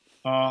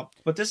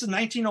 But this is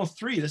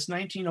 1903, this is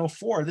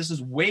 1904. This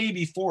is way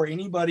before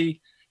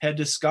anybody had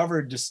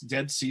discovered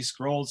Dead Sea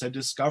Scrolls, had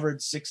discovered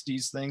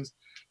 60s things.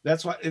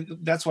 That's why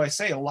I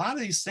say a lot of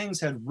these things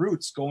had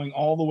roots going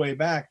all the way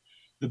back.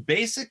 The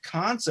basic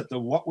concept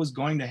of what was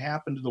going to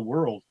happen to the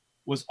world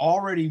was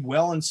already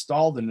well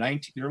installed in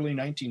the early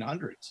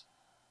 1900s.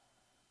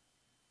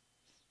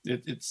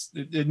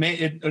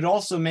 It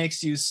also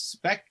makes you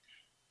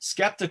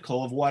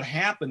skeptical of what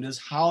happened. Is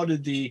how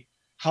did the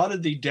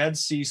Dead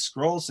Sea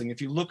Scrolls thing?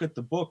 If you look at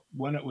the book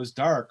When It Was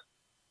Dark,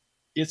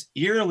 it's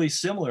eerily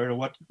similar to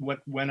what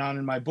went on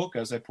in my book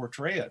as I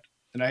portray it.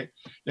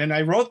 And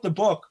I wrote the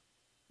book.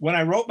 When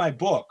I wrote my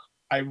book,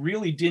 I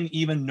really didn't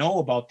even know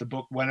about the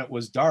book When It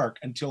Was Dark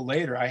until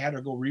later. I had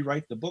to go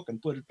rewrite the book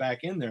and put it back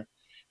in there.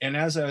 And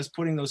as I was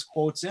putting those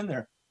quotes in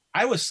there,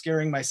 I was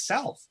scaring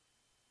myself.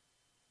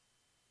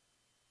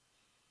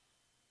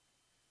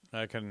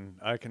 I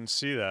can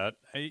see that.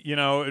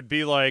 It'd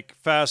be like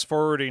fast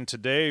forwarding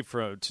today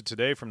from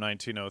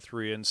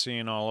 1903 and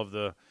seeing all of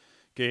the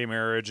gay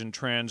marriage and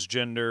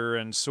transgender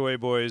and soy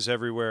boys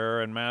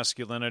everywhere, and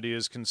masculinity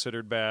is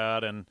considered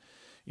bad, and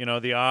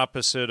the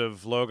opposite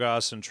of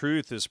Logos and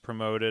truth is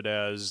promoted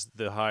as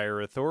the higher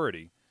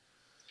authority.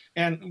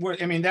 And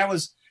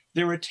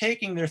they were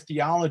taking their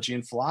theology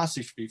and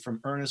philosophy from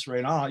Ernest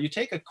Renan. You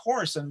take a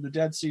course in the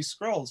Dead Sea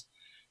Scrolls,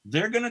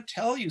 they're going to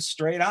tell you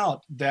straight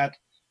out that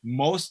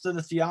most of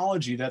the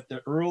theology that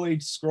the early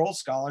scroll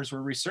scholars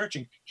were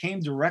researching came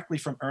directly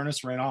from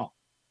Ernest Renan.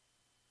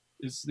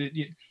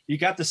 You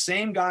got the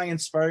same guy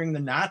inspiring the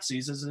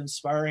Nazis as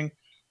inspiring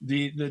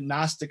the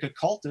Gnostic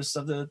occultists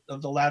of the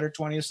latter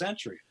 20th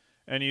century.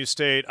 And you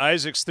state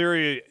Isaac's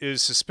theory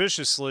is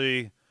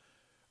suspiciously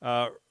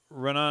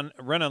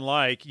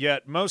Renan-like,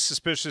 yet most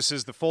suspicious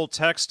is the full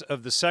text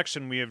of the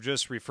section we have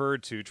just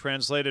referred to,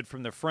 translated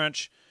from the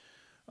French,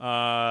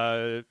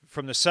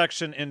 from the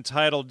section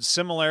entitled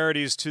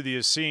Similarities to the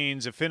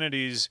Essenes,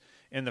 Affinities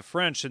in the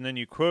French, and then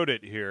you quote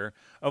it here.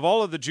 Of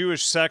all of the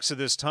Jewish sects of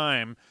this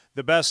time,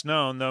 the best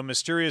known, though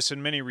mysterious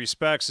in many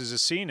respects, is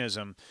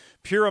Essenism,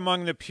 pure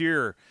among the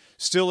pure,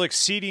 still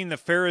exceeding the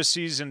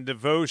Pharisees in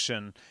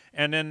devotion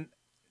and in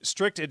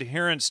strict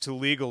adherence to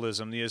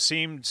legalism. The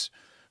Essenes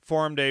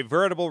formed a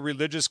veritable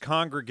religious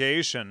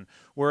congregation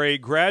where a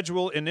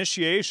gradual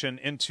initiation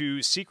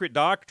into secret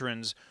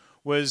doctrines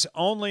was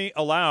only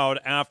allowed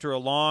after a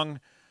long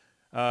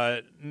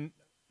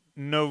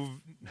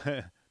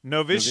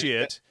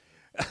novitiate.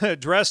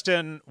 Dressed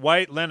in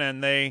white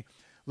linen, they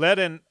led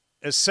an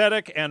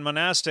ascetic and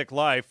monastic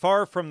life,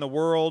 far from the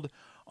world,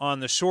 on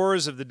the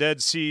shores of the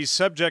Dead Sea,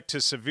 subject to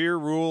severe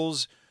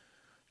rules,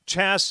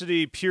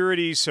 chastity,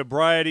 purity,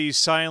 sobriety,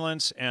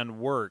 silence, and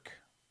work.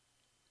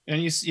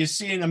 And you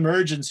see an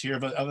emergence here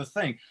of a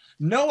thing.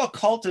 No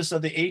occultist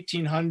of the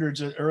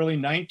 1800s or early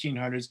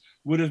 1900s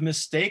would have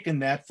mistaken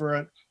that for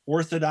an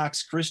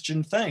Orthodox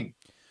Christian thing.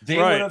 They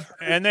right. would have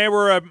heard... And they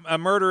were a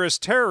murderous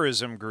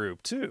terrorism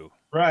group, too.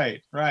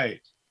 Right,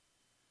 right.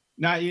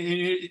 Now,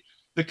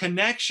 the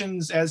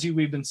connections, as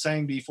we've been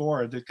saying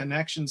before, the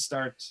connections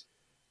start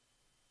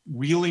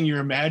wheeling your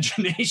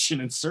imagination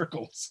in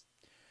circles.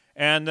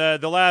 And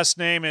the last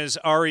name is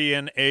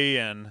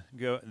Renan.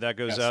 That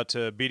goes Yes. out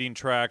to Beating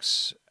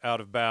Tracks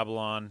out of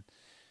Babylon.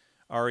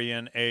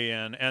 Renan.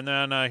 And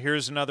then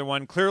here's another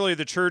one. Clearly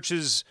the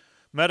church's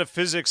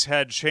metaphysics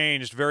had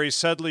changed. Very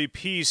subtly,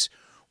 peace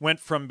went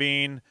from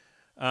being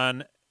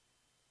an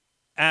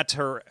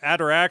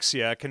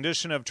ataraxia, a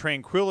condition of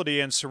tranquility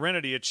and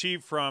serenity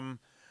achieved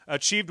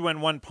when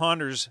one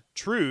ponders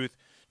truth,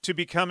 to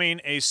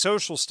becoming a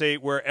social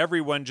state where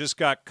everyone just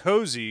got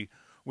cozy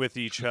with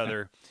each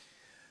other.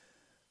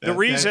 The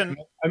reason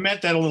I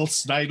meant that a little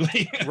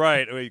snidely.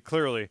 right,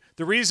 clearly.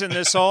 The reason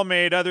this all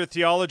made other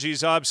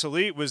theologies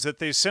obsolete was that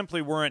they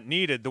simply weren't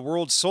needed. The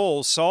world's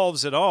soul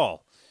solves it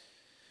all.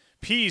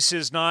 Peace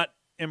is not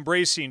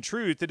embracing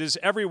truth. It is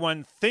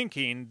everyone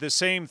thinking the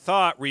same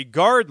thought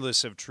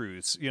regardless of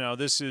truths. You know,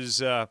 this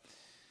is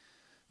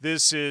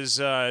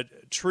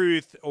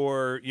truth,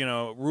 or, you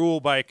know, rule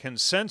by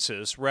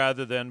consensus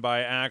rather than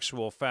by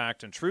actual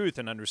fact and truth,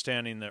 and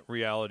understanding that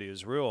reality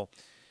is real.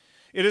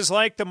 It is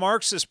like the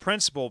Marxist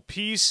principle: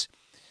 peace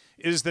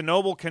is the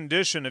noble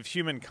condition of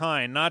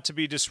humankind, not to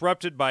be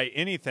disrupted by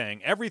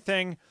anything.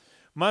 Everything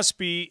must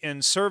be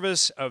in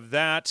service of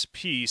that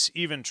peace,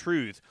 even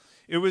truth.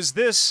 It was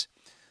this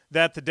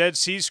that the Dead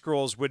Sea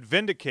Scrolls would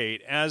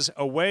vindicate as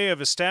a way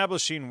of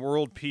establishing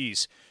world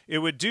peace. It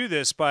would do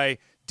this by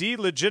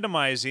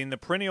delegitimizing the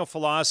perennial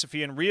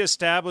philosophy and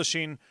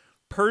reestablishing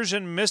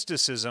Persian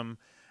mysticism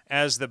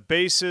as the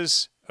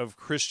basis of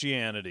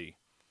Christianity.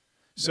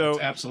 So,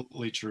 that's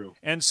absolutely true.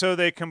 And so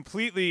they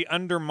completely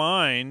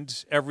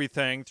undermined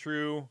everything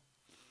through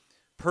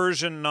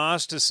Persian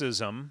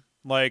Gnosticism,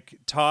 like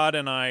Todd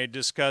and I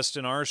discussed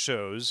in our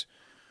shows.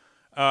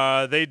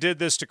 They did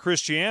this to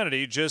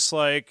Christianity, just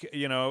like,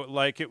 you know,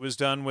 like it was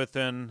done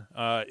within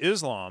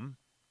Islam.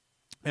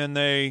 And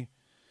they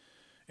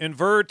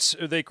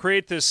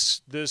create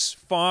this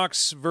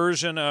Fox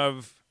version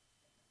of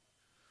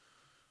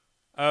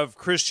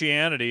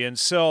Christianity and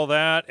sell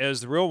that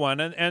as the real one.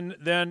 And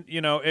then,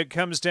 you know, it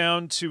comes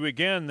down to,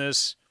 again,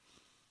 this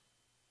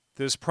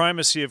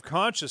primacy of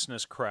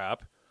consciousness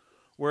crap,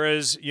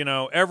 whereas, you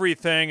know,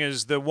 everything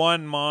is the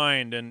one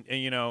mind, and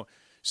you know,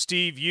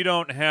 Steve, you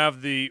don't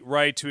have the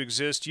right to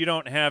exist. You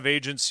don't have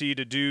agency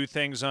to do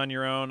things on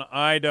your own.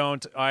 I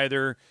don't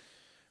either.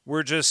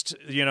 We're just,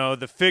 you know,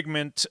 the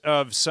figment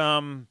of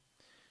some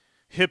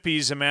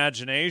hippie's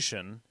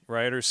imagination,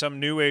 right? Or some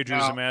New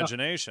Ager's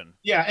imagination.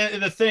 Yeah,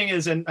 and the thing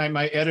is, and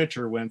my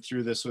editor went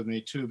through this with me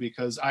too,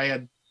 because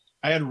I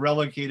had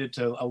relegated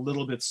to a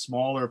little bit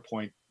smaller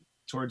point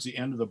towards the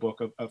end of the book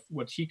of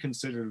what he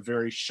considered a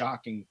very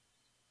shocking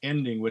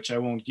ending, which I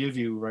won't give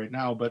you right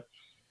now, but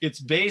it's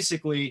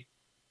basically,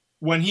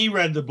 when he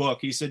read the book,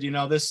 he said, you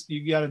know, this,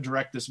 you got to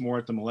direct this more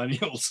at the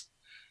millennials.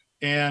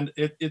 And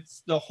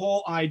it's the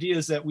whole idea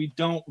is that we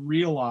don't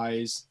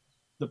realize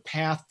the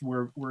path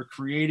we're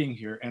creating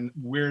here and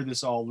where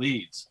this all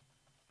leads.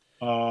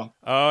 And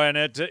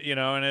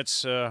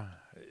it's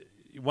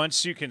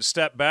once you can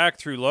step back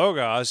through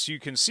Logos, you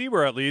can see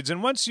where it leads.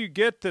 And once you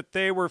get that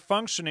they were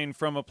functioning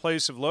from a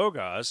place of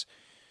Logos,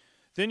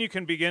 then you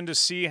can begin to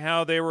see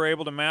how they were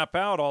able to map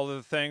out all of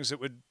the things that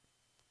would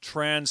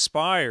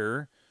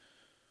transpire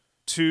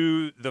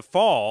to the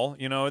fall.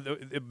 You know,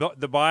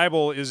 the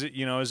Bible, is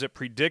it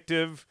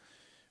predictive,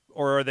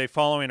 or are they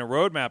following a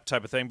roadmap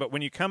type of thing? But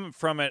when you come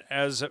from it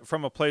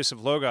from a place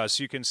of Logos,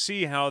 you can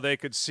see how they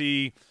could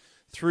see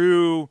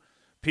through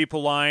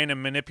people lying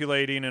and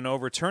manipulating and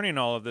overturning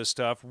all of this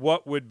stuff,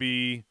 what would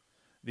be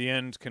the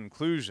end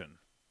conclusion.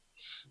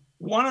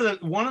 One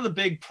of the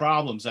big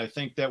problems I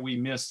think that we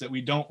miss, that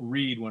we don't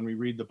read when we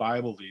read the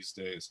Bible these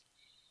days,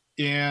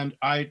 and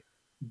I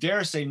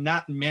dare say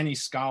not many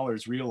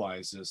scholars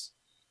realize this,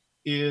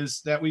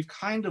 is that we've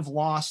kind of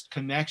lost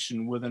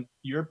connection with an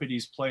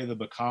Euripides play, the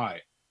Bacchae.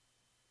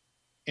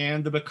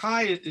 And the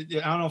Bacchae,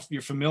 I don't know if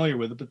you're familiar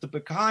with it, but the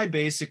Bacchae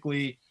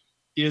basically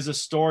is a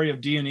story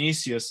of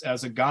Dionysius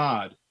as a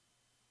god.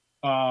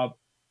 The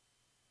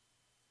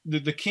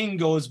king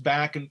goes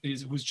back and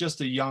was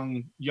just a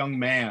young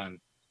man,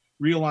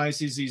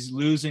 realizes he's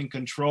losing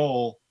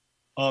control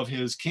of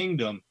his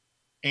kingdom,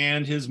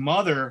 and his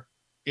mother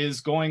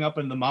is going up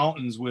in the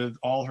mountains with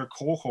all her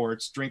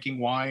cohorts, drinking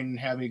wine,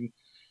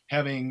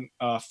 having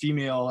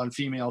female on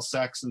female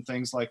sex and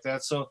things like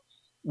that. So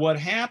what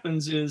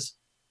happens is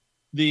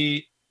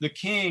the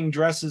king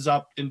dresses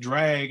up in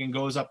drag and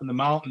goes up in the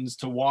mountains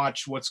to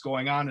watch what's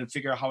going on and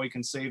figure out how he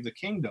can save the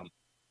kingdom.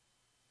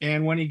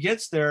 And when he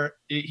gets there,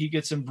 he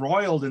gets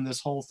embroiled in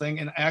this whole thing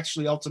and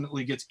actually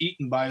ultimately gets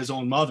eaten by his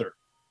own mother.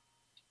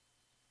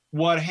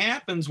 What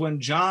happens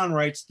when John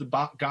writes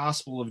the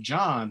Gospel of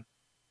John,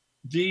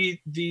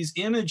 these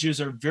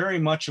images are very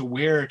much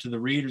aware to the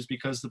readers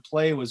because the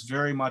play was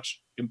very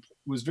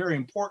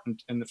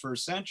important in the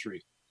first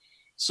century.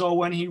 So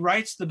when he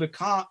writes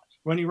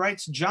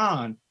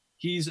John,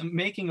 he's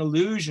making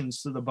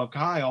allusions to the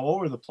Bacchae all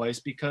over the place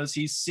because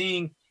he's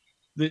seeing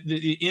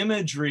the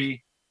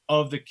imagery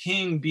of the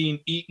king being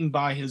eaten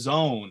by his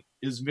own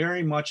is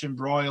very much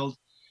embroiled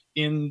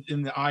in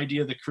the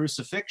idea of the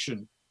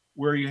crucifixion,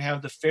 where you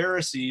have the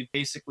Pharisees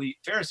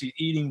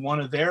eating one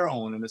of their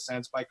own, in a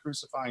sense, by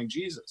crucifying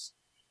Jesus.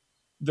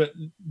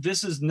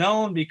 This is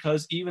known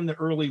because even the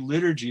early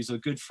liturgies, the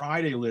Good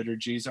Friday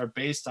liturgies, are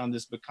based on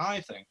this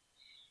Bacchae thing.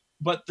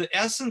 But the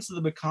essence of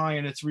the Bacchae,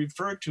 and it's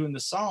referred to in the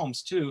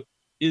Psalms too,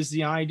 is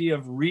the idea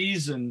of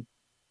reason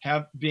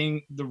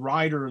being the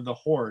rider of the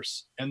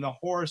horse, and the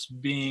horse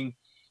being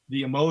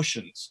the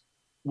emotions,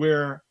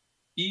 where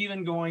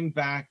even going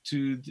back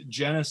to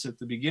Genesis at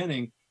the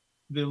beginning,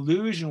 the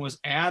illusion was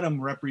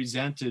Adam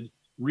represented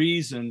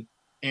reason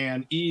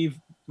and Eve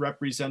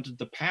represented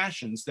the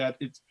passions. That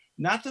it's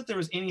not that there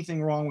was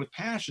anything wrong with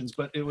passions,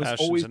 but it was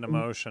passions always an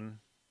emotion.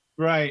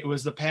 Right. It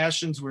was the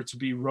passions were to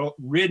be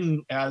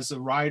ridden as a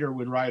rider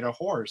would ride a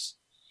horse,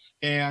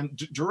 and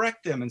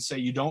direct them and say,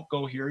 you don't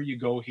go here, you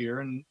go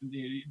here.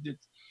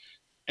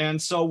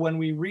 And so when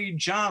we read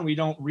John, we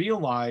don't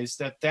realize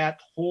that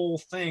whole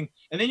thing.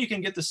 And then you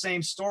can get the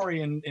same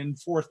story in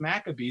Fourth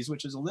Maccabees,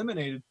 which is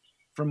eliminated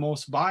from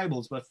most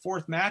Bibles. But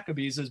Fourth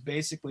Maccabees is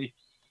basically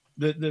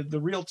the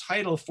real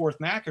title of Fourth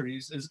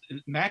Maccabees is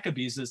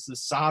the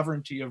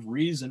sovereignty of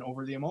reason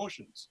over the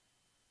emotions.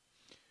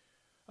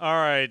 All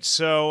right.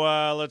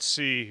 So let's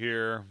see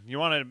here. You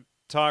want to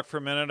talk for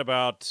a minute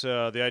about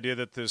the idea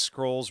that the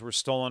scrolls were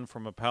stolen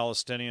from a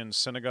Palestinian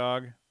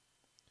synagogue?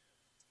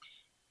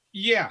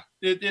 Yeah,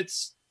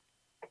 it's.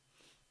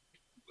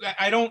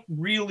 I don't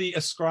really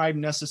ascribe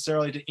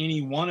necessarily to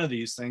any one of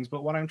these things,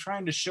 but what I'm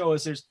trying to show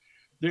is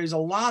there's a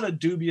lot of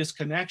dubious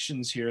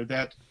connections here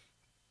that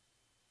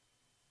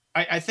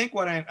I think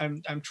what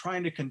I'm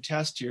trying to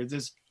contest here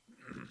is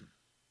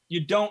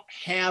you don't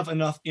have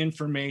enough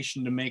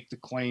information to make the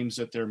claims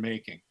that they're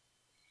making.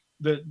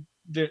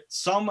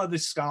 Some of the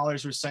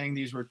scholars were saying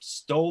these were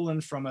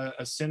stolen from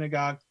a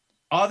synagogue.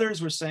 Others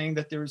were saying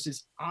that there was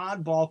this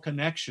oddball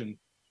connection.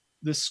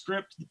 The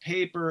script, the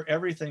paper,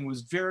 everything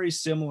was very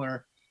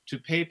similar to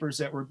papers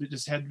that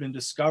had been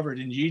discovered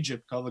in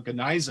Egypt called the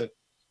Geniza,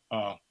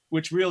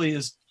 which really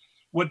is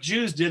what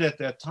Jews did at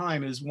that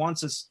time. Is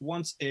once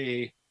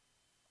a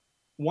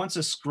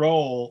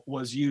scroll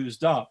was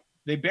used up,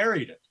 they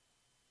buried it.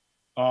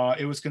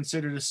 It was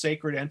considered a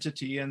sacred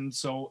entity, and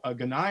so a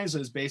Geniza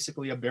is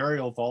basically a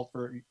burial vault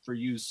for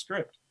used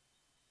script.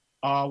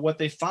 What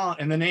they found,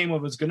 and the name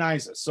of it was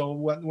Geniza. So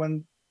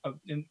when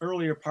in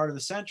earlier part of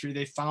the century,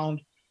 they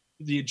found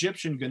the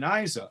Egyptian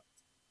Geniza,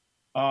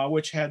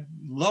 which had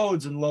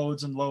loads and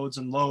loads and loads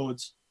and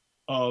loads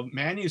of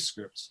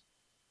manuscripts.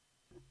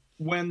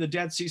 When the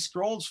Dead Sea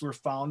Scrolls were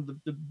found,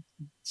 the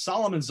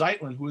Solomon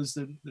Zeitlin, who was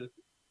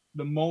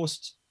the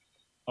most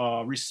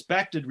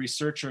respected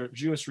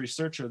Jewish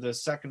researcher of the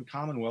Second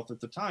Commonwealth at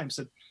the time,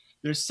 said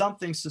there's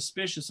something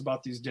suspicious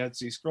about these Dead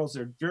Sea Scrolls.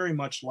 They're very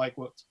much like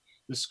what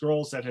the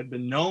scrolls that had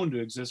been known to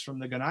exist from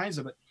the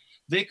Geniza, but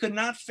they could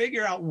not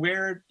figure out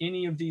where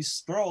any of these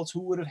scrolls,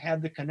 who would have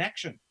had the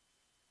connection.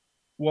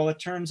 Well, it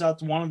turns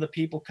out one of the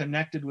people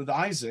connected with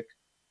Isaac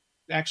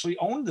actually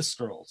owned the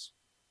scrolls.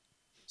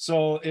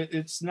 So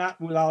it's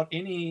not without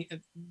any,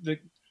 the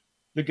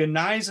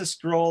Geniza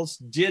scrolls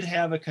did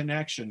have a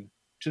connection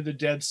to the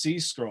Dead Sea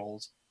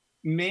Scrolls,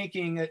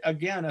 making it,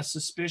 again, a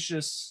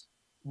suspicious,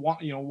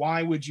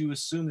 why would you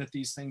assume that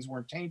these things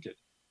weren't tainted?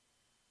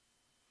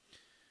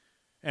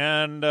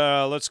 And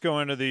let's go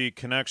into the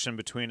connection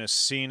between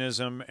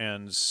Essenism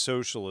and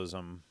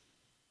socialism.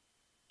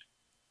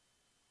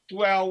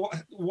 Well,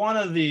 one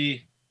of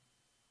the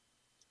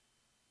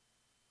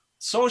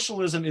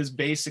socialism is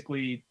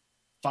basically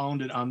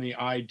founded on the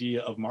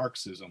idea of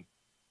Marxism.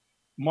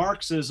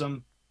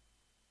 Marxism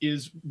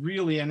is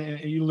really, and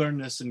you learn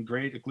this in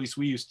grade, at least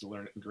we used to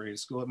learn it in grade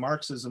school, that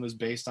Marxism is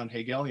based on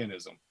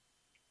Hegelianism.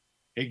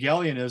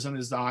 Hegelianism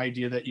is the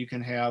idea that you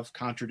can have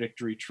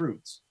contradictory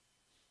truths.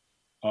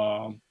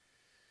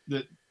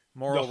 The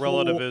Moral the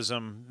whole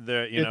relativism,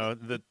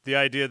 it, the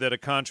idea that a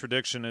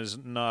contradiction is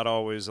not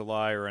always a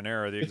lie or an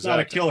error. it's not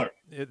a killer.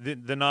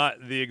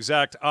 The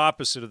exact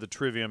opposite of the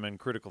trivium in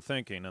critical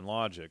thinking and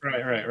logic.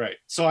 Right.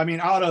 So I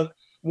mean,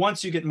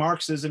 once you get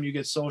Marxism, you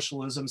get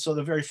socialism. So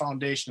the very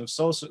foundation of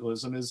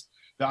socialism is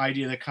the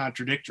idea that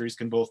contradictories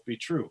can both be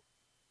true.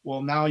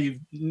 Well, now you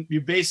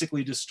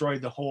basically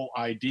destroyed the whole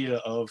idea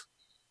of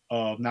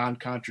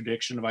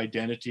non-contradiction, of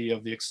identity,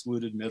 of the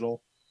excluded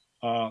middle.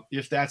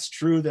 If that's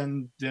true,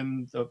 then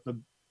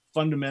the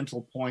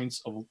fundamental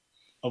points of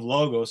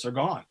logos are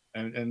gone,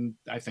 and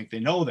I think they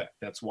know that.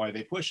 That's why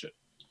they push it.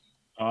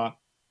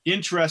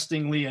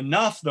 Interestingly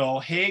enough,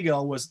 though,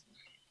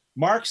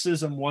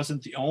 Marxism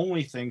wasn't the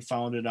only thing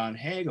founded on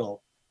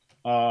Hegel.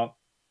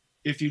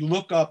 If you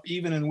look up,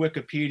 even in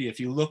Wikipedia,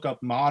 if you look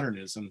up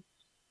modernism,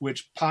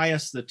 which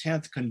Pius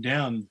X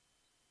condemned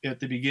at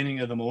the beginning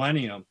of the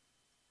millennium,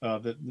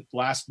 the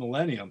last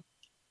millennium,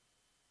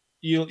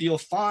 you'll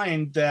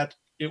find that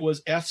it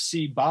was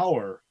F.C.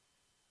 Bauer.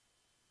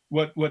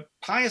 What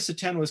Pius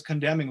X was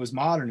condemning was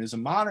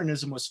modernism.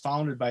 Modernism was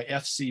founded by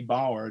F.C.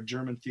 Bauer, a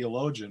German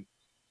theologian,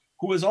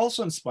 who was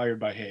also inspired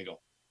by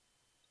Hegel.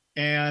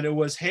 And it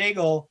was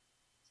Hegel's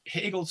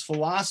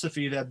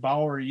philosophy that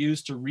Bauer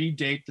used to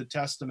redate the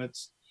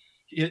Testaments.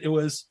 It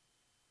was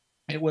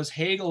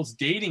Hegel's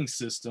dating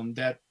system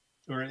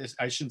or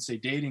I shouldn't say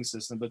dating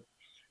system, but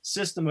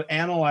system of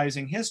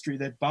analyzing history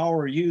that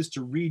Bauer used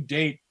to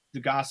redate the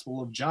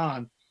Gospel of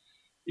John.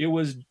 It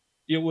was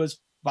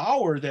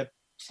Bauer that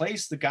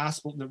placed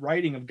the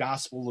writing of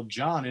Gospel of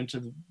John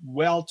into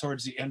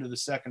towards the end of the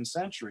 2nd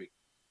century.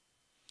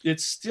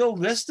 It's still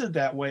listed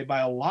that way by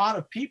a lot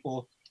of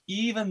people,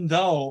 even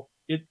though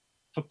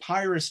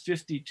Papyrus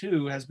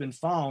 52 has been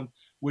found,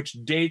 which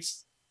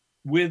dates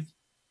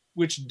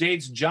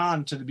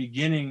John to the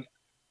beginning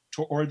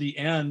or the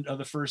end of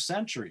the 1st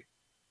century,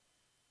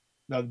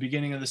 the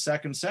beginning of the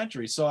 2nd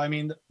century. So I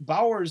mean,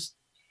 Bauer's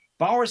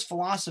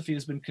philosophy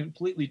has been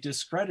completely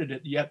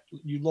discredited, yet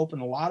you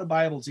open a lot of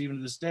Bibles even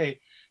to this day,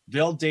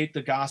 they'll date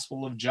the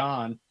Gospel of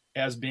John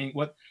as being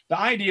what the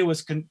idea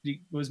was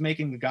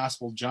making the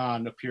Gospel of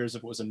John appear as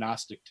if it was a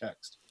Gnostic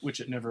text, which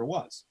it never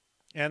was.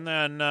 And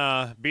then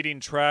Beating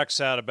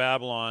Tracks Out of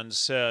Babylon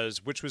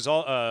says, which was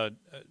all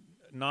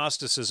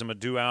Gnosticism, a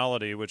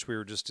duality, which we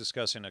were just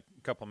discussing a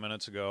couple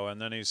minutes ago.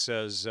 And then he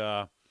says,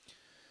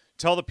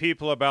 tell the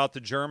people about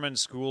the German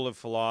school of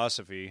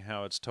philosophy,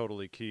 how it's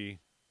totally key.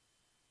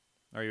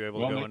 Are you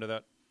able to go into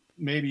that?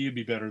 Maybe you'd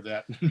be better at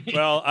that.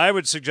 Well, I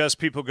would suggest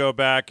people go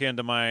back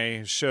into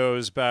my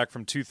shows back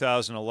from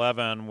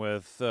 2011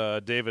 with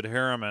David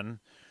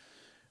Harriman,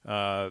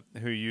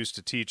 who used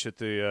to teach at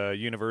the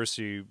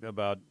university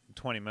about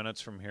 20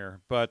 minutes from here.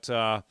 But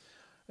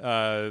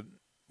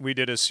we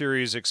did a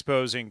series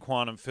exposing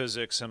quantum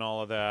physics and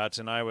all of that,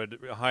 and I would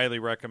highly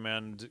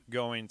recommend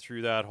going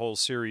through that whole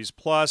series,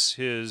 plus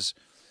his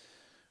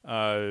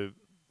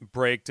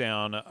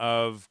breakdown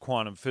of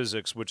quantum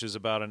physics, which is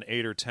about an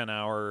 8 or 10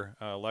 hour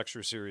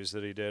lecture series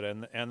that he did,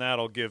 and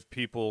that'll give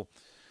people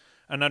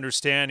an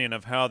understanding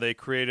of how they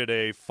created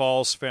a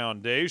false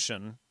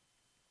foundation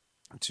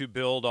to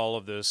build all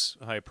of this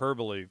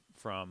hyperbole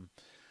from.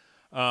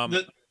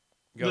 The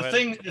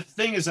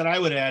thing is that I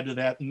would add to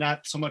that,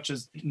 not so much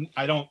as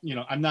I'm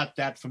not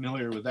that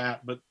familiar with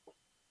that, but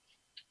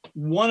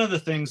one of the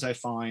things I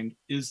find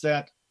is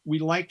that we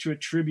like to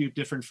attribute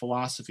different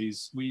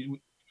philosophies.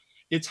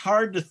 It's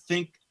hard to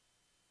think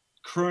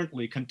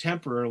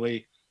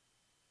contemporarily,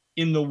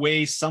 in the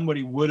way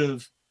somebody would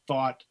have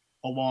thought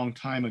a long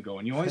time ago,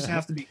 and you always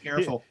have to be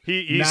careful.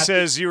 He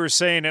says you were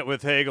saying it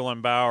with Hegel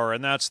and Bauer,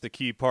 and that's the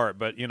key part.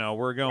 But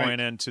we're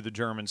going into the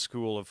German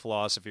school of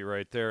philosophy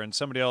right there, and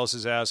somebody else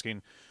is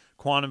asking,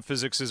 quantum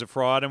physics is a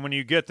fraud. And when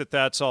you get that,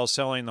 that's all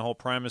selling the whole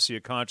primacy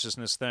of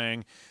consciousness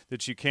thing,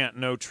 that you can't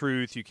know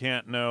truth, you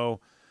can't know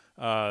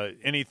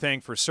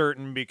anything for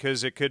certain,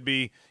 because it could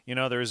be,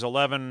 there's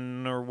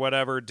 11 or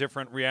whatever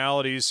different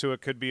realities, so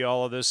it could be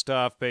all of this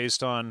stuff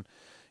based on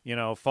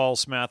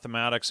false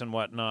mathematics and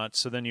whatnot.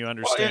 So then you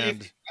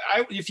understand.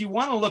 Well, if you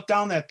want to look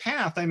down that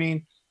path, I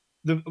mean,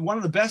 one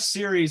of the best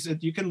series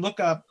that you can look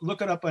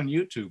it up on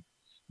YouTube.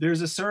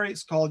 There's a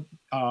series called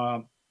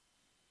The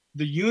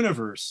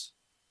Universe,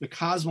 the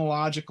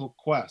Cosmological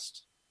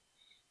Quest.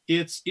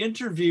 It's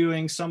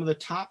interviewing some of the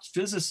top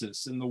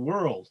physicists in the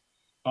world.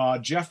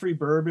 Jeffrey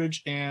Burbidge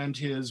and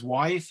his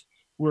wife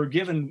were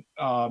given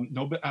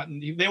Nobel.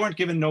 They weren't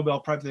given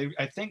Nobel Prize.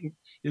 I think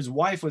his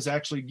wife was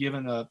actually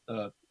given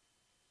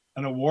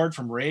an award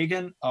from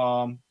Reagan.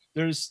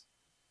 There's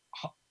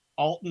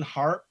Alton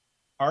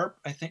Arp,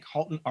 I think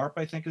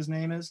his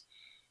name is.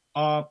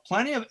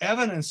 Plenty of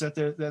evidence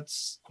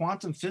that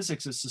quantum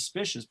physics is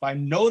suspicious by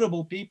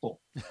notable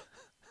people.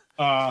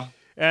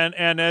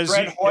 And as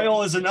Fred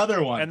Hoyle is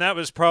another one. And that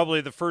was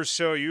probably the first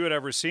show you had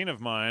ever seen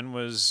of mine,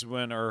 was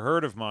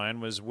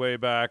way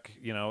back,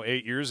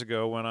 8 years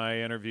ago when I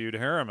interviewed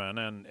Harriman,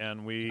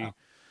 and we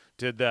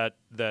did that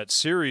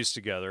series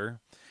together.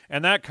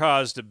 and that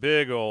caused a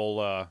big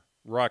old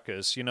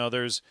ruckus. You know,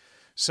 there's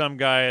some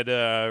guy had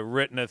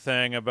written a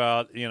thing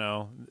about, you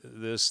know,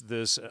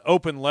 this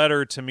open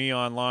letter to me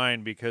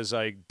online because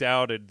I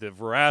doubted the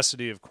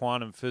veracity of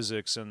quantum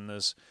physics and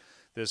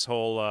this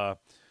whole Well,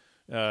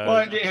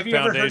 have you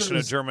ever heard of foundation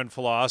of this? German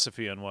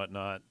philosophy and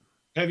whatnot.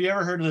 Have you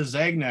ever heard of the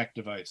Zagnac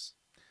device?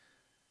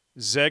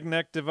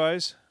 Zegnek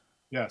device?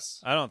 Yes.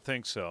 I don't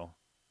think so.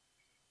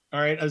 All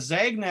right. A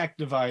Zagnac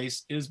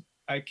device is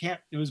it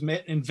was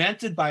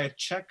invented by a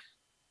Czech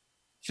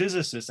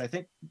physicist. I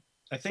think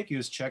he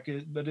was Czech,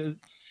 but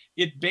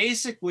it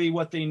basically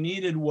what they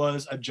needed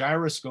was a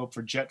gyroscope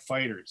for jet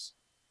fighters.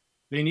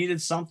 They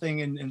needed something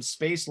in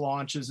space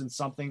launches and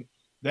something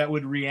that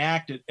would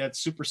react at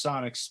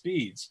supersonic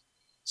speeds.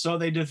 So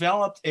they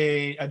developed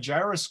a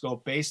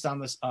gyroscope based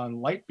on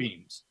light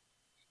beams.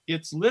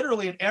 It's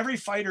literally in every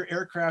fighter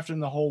aircraft in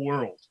the whole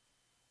world.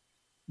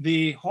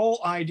 The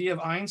whole idea of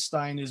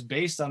Einstein is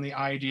based on the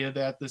idea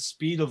that the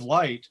speed of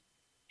light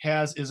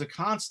is a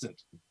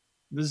constant.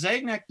 The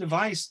Zagnac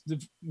device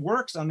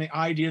works on the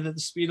idea that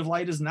the speed of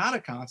light is not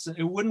a constant.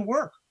 It wouldn't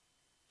work.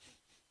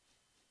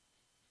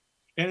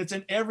 And it's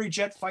in every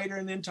jet fighter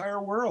in the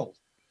entire world.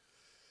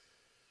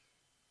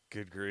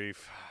 Good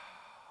grief.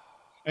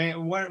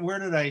 And where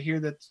did I hear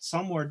that?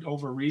 Somewhere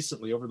over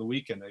the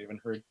weekend, I even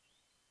heard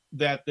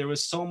that there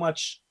was so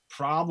much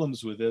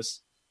problems with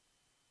this.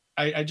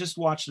 I just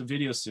watched a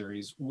video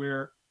series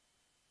where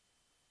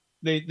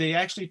they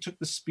actually took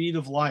the speed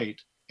of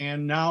light,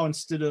 and now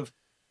instead of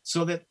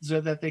so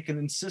that they can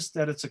insist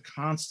that it's a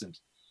constant,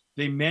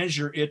 they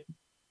measure it.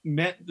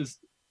 The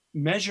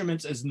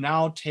measurements is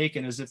now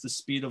taken as if the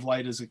speed of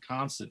light is a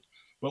constant,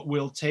 but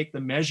we'll take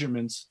the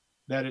measurements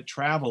that it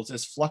travels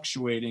as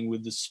fluctuating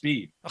with the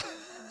speed.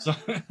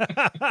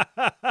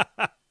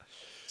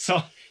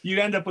 So you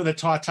end up with a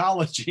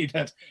tautology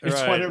that it's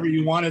right. Whatever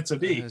you want it to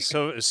be.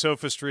 So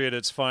sophistry at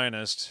its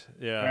finest.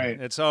 Yeah,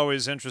 right. It's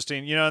always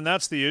interesting, you know, and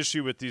that's the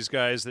issue with these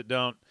guys that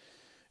don't,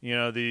 you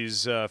know,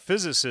 these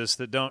physicists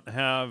that don't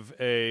have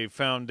a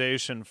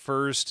foundation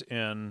first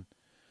in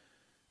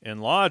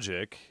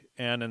logic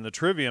and in the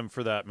trivium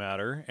for that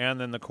matter, and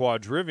then the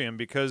quadrivium,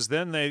 because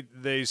then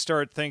they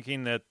start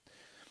thinking that,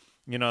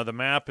 you know, the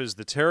map is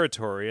the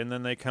territory, and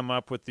then they come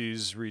up with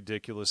these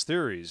ridiculous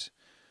theories.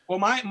 Well,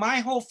 my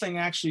whole thing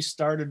actually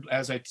started,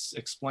 as I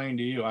explained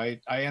to you. I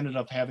ended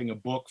up having a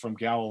book from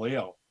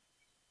Galileo's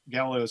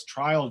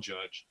trial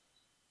judge,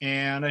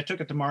 and I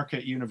took it to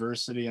Marquette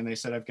University, and they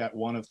said I've got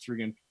one of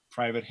 3 in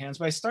private hands.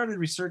 But I started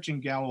researching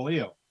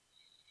Galileo.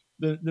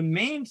 The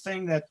main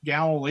thing that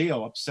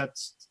Galileo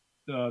upsets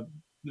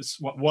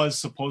what was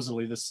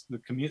supposedly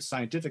the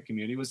scientific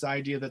community was the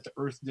idea that the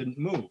Earth didn't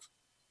move.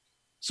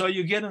 So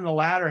you get in the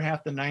latter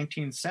half of the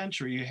 19th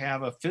century, you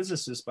have a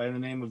physicist by the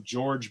name of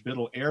George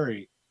Biddle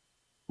Airy,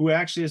 who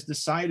actually has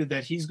decided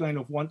that he's going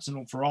to once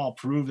and for all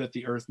prove that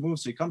the Earth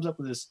moves. So he comes up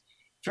with this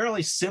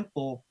fairly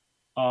simple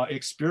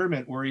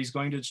experiment where he's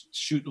going to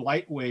shoot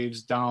light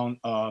waves down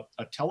a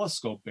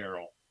telescope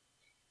barrel.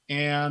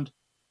 And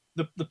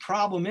the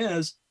problem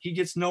is he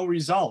gets no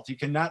result. He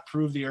cannot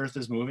prove the Earth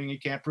is moving. He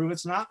can't prove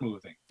it's not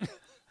moving.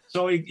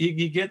 So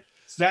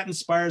that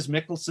inspires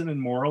Michelson and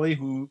Morley,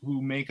 who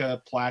make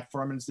a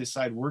platform and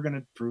decide we're going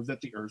to prove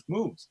that the Earth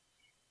moves.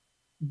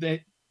 The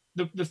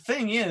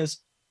thing is,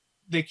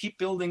 they keep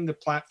building the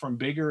platform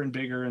bigger and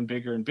bigger and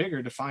bigger and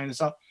bigger to find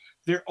this out.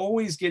 They're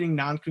always getting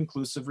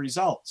non-conclusive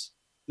results.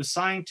 The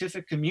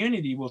scientific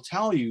community will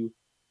tell you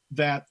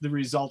that the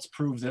results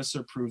prove this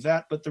or prove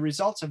that, but the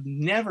results have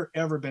never,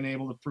 ever been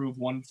able to prove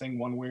one thing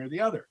one way or the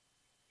other.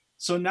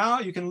 So now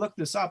you can look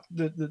this up.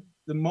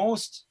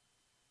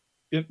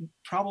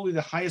 Probably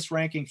the highest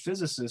ranking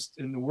physicist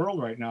in the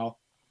world right now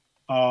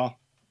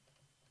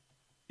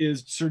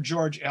is Sir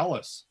George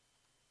Ellis.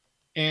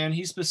 And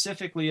he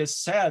specifically has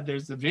said,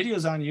 there's the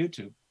videos on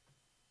YouTube,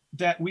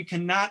 that we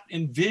cannot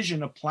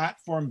envision a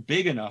platform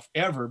big enough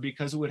ever,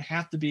 because it would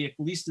have to be at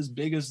least as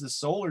big as the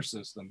solar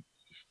system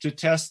to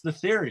test the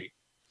theory.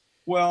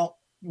 Well,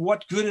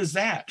 what good is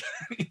that?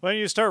 When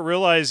you start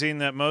realizing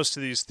that most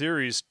of these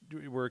theories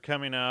were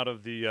coming out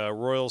of the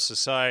Royal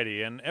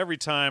Society, and every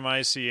time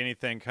I see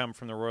anything come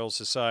from the Royal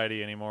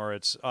Society anymore,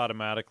 it's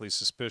automatically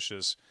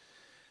suspicious.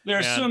 They're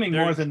assuming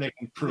more than they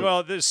can prove.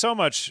 Well, there's so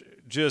much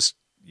just,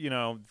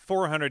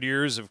 400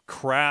 years of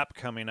crap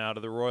coming out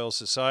of the Royal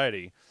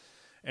Society.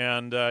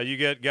 And you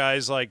get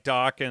guys like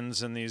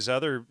Dawkins and these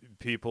other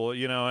people,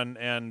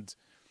 and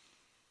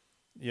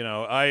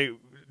I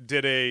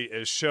did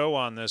a show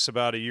on this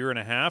about 1.5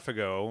 years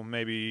ago,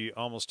 maybe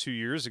almost 2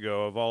 years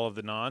ago, of all of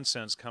the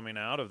nonsense coming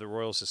out of the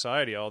Royal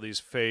Society, all these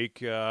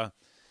fake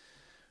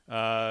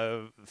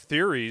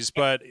theories.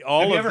 But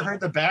have you ever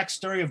heard the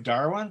backstory of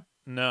Darwin?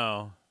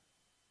 No.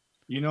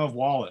 You know of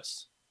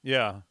Wallace?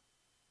 Yeah.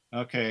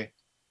 Okay.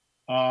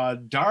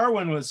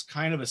 Darwin was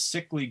kind of a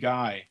sickly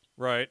guy.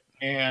 Right.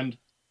 And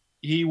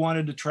he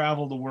wanted to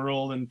travel the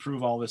world and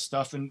prove all this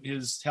stuff, and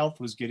his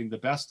health was getting the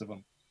best of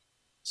him.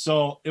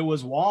 So it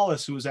was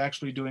Wallace who was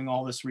actually doing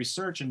all this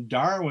research, and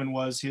Darwin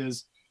was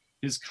his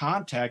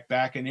contact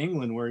back in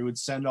England, where he would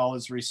send all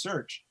his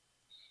research.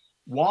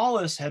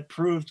 Wallace had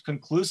proved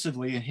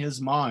conclusively in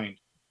his mind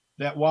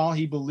that while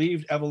he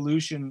believed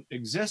evolution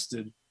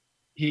existed,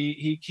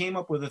 he came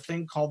up with a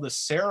thing called the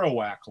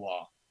Sarawak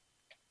Law.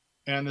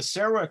 And the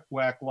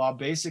Sarawak Law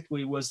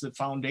basically was the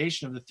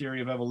foundation of the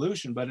theory of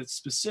evolution, but it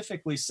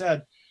specifically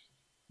said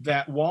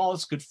that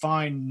Wallace could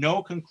find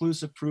no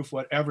conclusive proof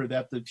whatever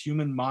that the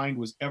human mind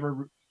was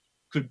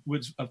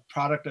a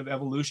product of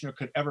evolution or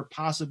could ever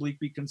possibly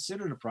be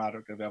considered a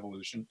product of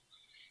evolution.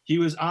 He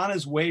was on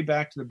his way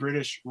back to the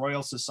British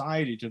Royal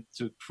Society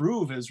to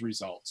prove his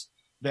results,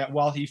 that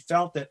while he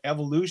felt that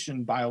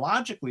evolution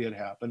biologically had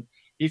happened,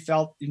 he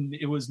felt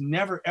it was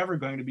never, ever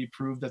going to be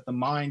proved that the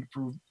mind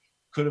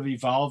could have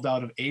evolved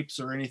out of apes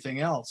or anything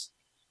else.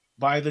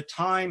 By the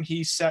time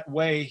he set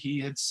way, he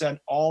had sent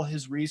all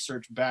his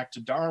research back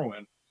to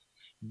Darwin.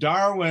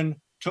 Darwin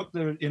took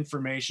the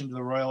information to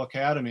the Royal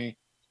Academy,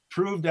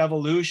 proved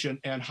evolution,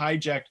 and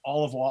hijacked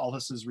all of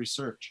Wallace's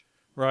research.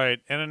 Right.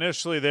 And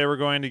initially they were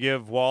going to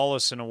give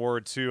Wallace an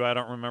award too. I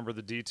don't remember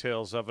the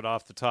details of it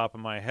off the top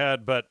of my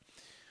head, but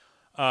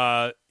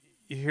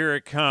here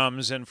it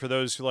comes. And for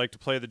those who like to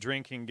play the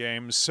drinking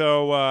game,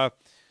 so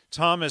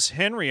Thomas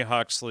Henry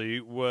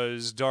Huxley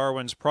was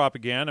Darwin's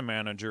propaganda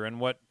manager. And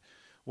what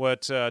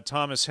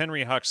Thomas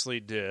Henry Huxley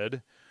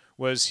did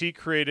was he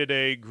created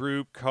a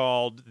group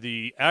called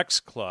the X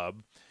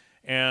Club.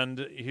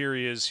 And here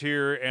he is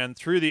here. And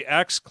through the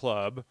X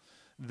Club,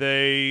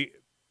 they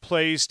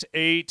placed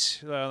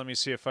 8, let me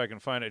see if I can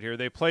find it here.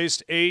 They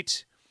placed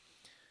 8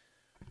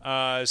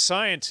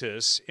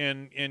 scientists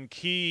in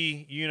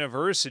key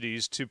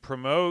universities to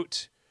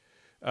promote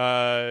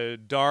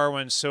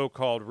Darwin's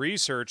so-called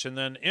research. And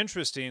then,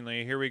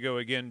 interestingly, here we go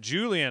again,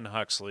 Julian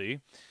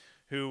Huxley,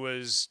 who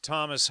was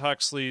Thomas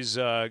Huxley's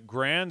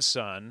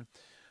grandson,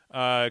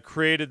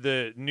 created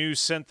the new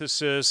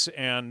synthesis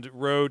and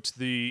wrote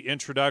the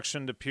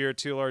introduction to Pierre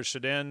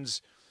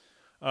Teilhard-Chardin's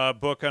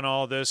book on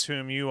all this,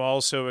 whom you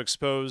also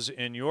expose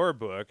in your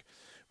book.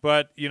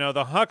 But, you know,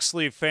 the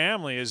Huxley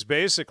family is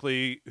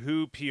basically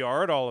who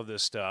PR'd all of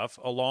this stuff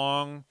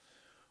along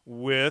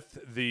with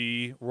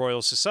the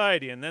Royal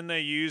Society. And then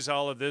they use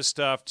all of this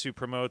stuff to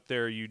promote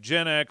their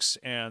eugenics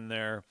and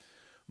their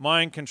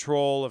mind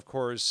control. Of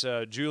course,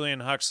 Julian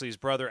Huxley's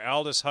brother,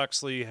 Aldous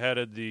Huxley,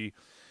 headed the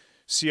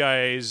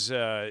CIA's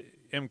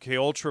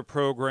MKUltra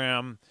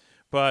program.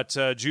 But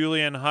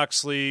Julian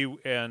Huxley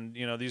and,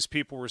 you know, these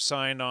people were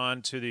signed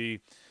on to the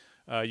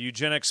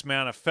Eugenics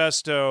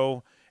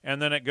Manifesto, and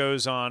then it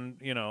goes on,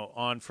 you know,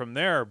 on from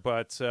there.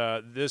 But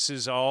this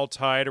is all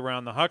tied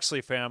around the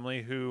Huxley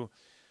family, who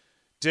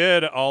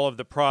did all of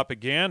the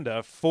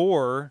propaganda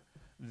for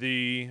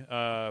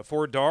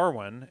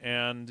Darwin,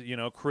 and, you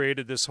know,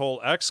 created this whole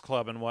X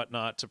Club and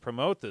whatnot to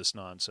promote this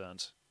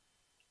nonsense.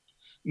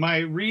 My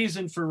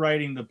reason for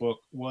writing the book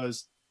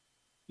was,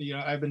 you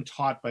know, I've been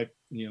taught by,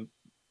 you know,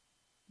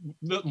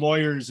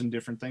 lawyers and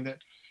different things that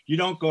you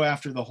don't go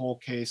after the whole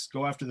case,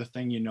 go after the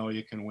thing you know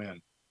you can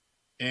win.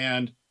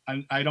 And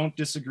I don't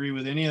disagree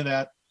with any of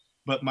that,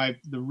 but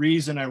the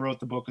reason I wrote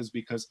the book is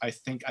because I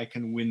think I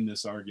can win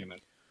this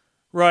argument.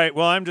 Right.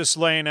 Well, I'm just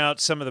laying out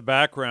some of the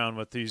background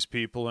with these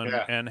people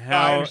and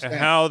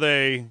how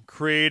they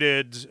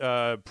created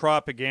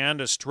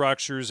propaganda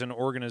structures and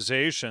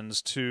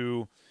organizations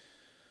to,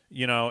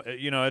 you know,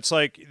 it's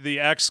like the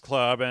X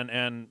Club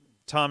and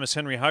Thomas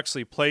Henry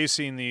Huxley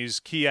placing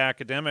these key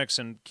academics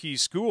in key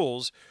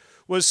schools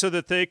was so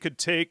that they could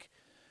take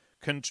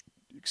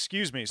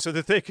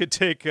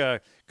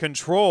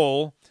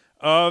control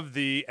of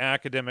the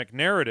academic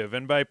narrative.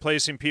 And by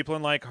placing people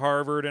in like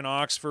Harvard and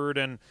Oxford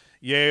and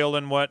Yale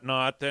and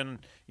whatnot, then,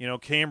 you know,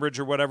 Cambridge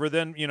or whatever,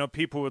 then, you know,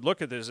 people would look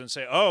at this and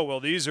say, oh, well,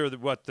 these are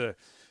what the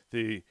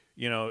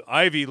you know,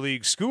 Ivy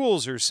League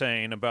schools are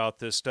saying about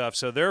this stuff,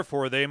 so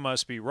therefore they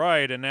must be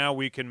right, and now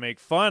we can make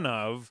fun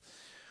of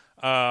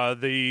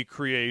the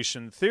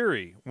creation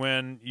theory,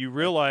 when you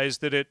realize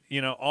that it,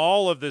 you know,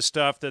 all of the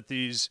stuff that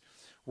these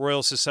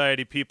Royal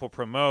Society people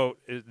promote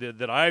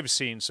that I've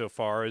seen so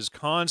far is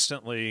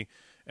constantly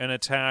an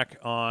attack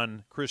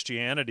on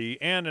Christianity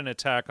and an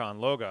attack on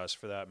Logos,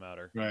 for that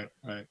matter.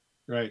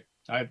 Right.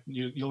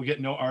 You'll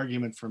get no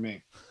argument from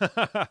me.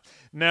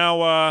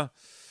 Now,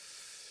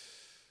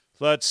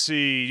 let's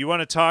see. You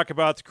want to talk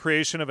about the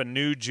creation of a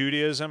new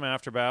Judaism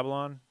after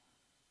Babylon?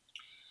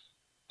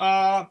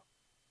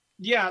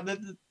 Yeah,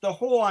 the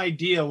whole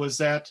idea was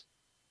that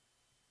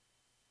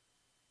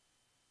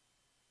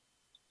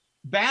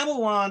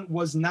Babylon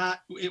was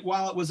not,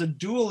 while it was a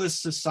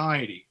dualist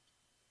society,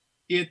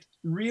 it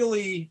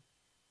really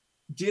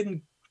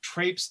didn't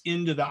traipse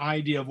into the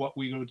idea of what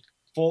we would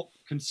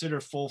consider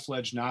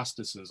full-fledged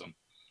Gnosticism.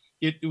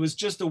 It was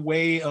just a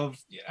way of,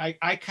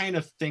 I kind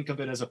of think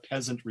of it as a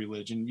peasant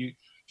religion. If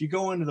you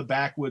go into the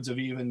backwoods of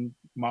even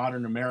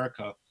modern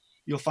America,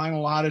 you'll find a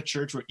lot of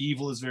church where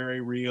evil is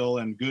very real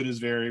and good is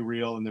very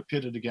real, and they're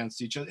pitted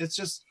against each other. It's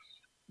just,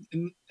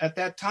 at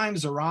that time,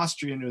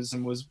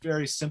 Zoroastrianism was a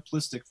very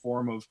simplistic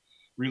form of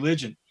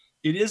religion.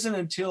 It isn't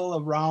until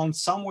around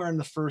somewhere in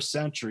the 1st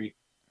century,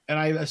 and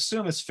I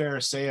assume it's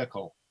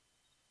Pharisaical,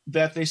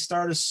 that they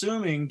start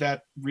assuming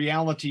that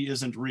reality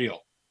isn't real.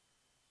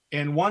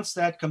 And once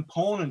that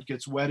component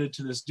gets wedded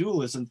to this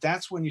dualism,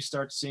 that's when you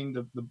start seeing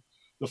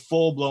the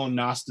full-blown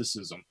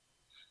Gnosticism.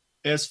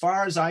 As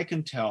far as I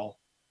can tell,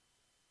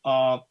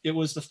 it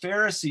was the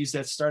Pharisees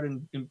that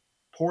started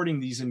importing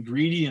these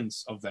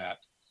ingredients of that.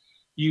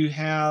 You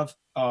have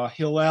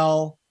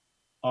Hillel,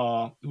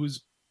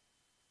 who's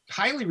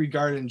highly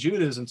regarded in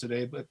Judaism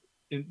today, but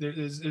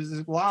there's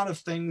a lot of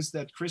things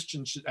that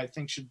Christians I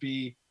think should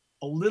be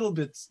a little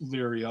bit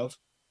leery of.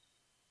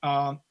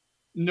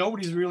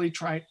 Nobody's really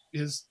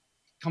has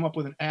come up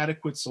with an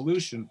adequate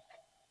solution.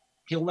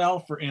 Hillel,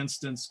 for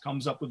instance,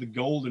 comes up with the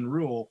golden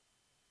rule,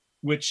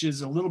 which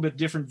is a little bit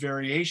different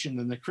variation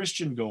than the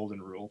Christian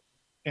golden rule.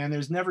 And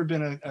there's never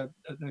been an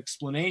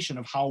explanation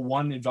of how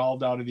one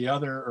evolved out of the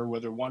other, or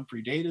whether one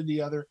predated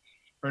the other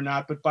or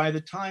not. But by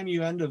the time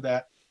you end of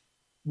that,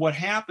 what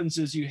happens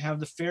is you have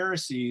the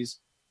Pharisees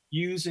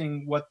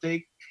using what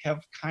they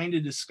have kind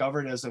of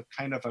discovered as a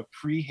kind of a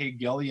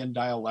pre-Hegelian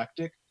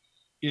dialectic,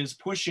 is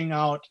pushing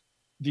out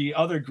the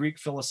other Greek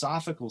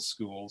philosophical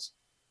schools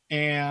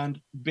and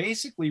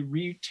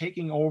basically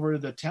taking over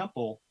the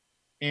temple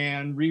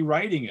and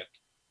rewriting it.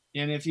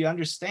 And if you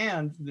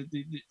understand,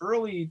 the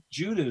early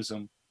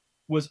Judaism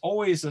was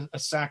always a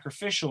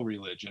sacrificial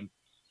religion.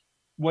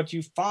 What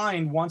you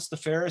find once the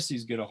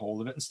Pharisees get a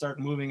hold of it and start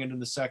moving into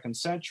the 2nd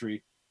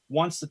century,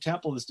 once the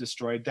temple is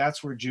destroyed,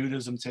 that's where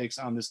Judaism takes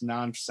on this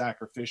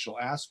non-sacrificial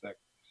aspect,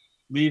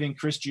 leaving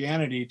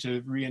Christianity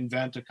to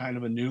reinvent a kind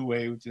of a new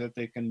way that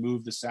they can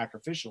move the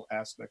sacrificial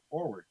aspect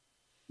forward,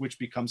 which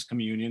becomes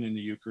communion and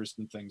the Eucharist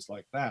and things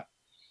like that.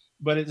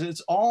 But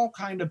it's all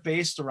kind of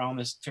based around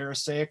this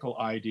Pharisaical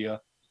idea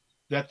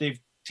that they've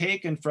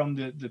taken from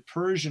the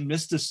Persian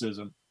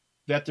mysticism,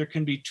 that there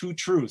can be two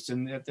truths.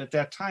 And at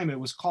that time, it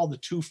was called the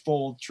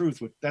twofold truth,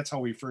 which that's how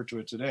we refer to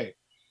it today.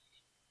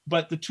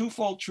 But the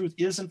twofold truth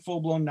isn't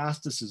full-blown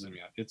Gnosticism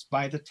yet. It's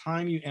by the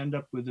time you end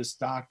up with this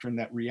doctrine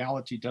that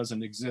reality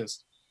doesn't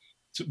exist,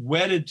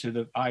 wedded to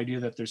the idea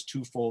that there's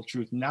twofold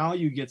truth, now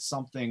you get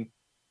something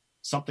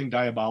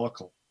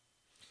diabolical.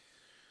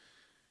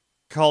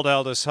 Called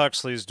Aldous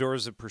Huxley's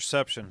Doors of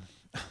Perception.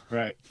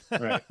 Right.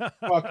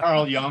 Well,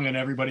 Carl Jung and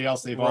everybody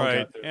else, they've all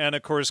got their... And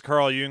of course,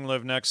 Carl Jung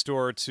lived next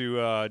door to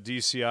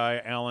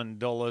DCI, Alan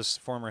Dulles,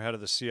 former head of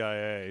the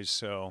CIA.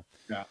 So,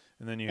 yeah.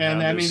 And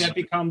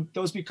then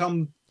those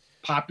become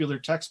popular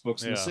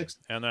textbooks in the 60s.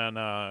 And then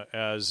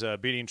as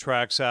Beating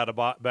Tracks Out of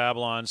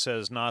Babylon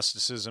says,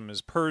 Gnosticism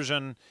is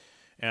Persian,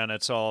 and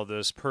it's all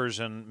this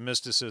Persian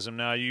mysticism.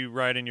 Now, you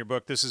write in your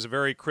book, this is a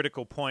very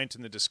critical point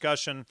in the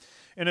discussion.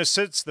 In a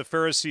sense, the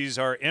Pharisees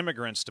are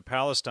immigrants to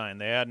Palestine.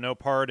 They had no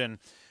part in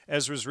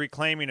Ezra's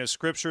reclaiming of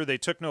Scripture. They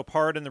took no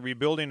part in the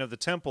rebuilding of the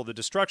temple. The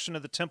destruction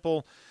of the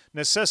temple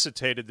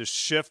necessitated the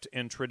shift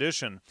in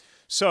tradition.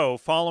 So,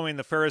 following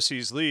the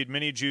Pharisees' lead,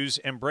 many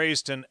Jews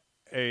embraced an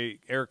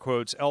air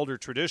quotes, elder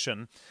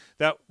tradition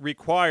that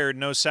required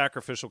no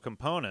sacrificial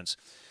components.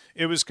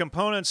 It was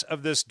components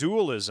of this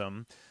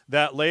dualism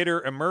that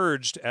later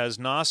emerged as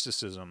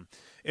Gnosticism.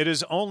 It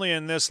is only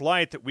in this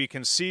light that we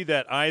can see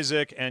that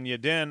Isaac and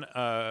Yadin,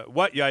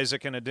 what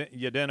Isaac and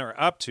Yadin are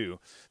up to.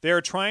 They are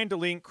trying to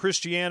link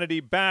Christianity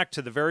back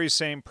to the very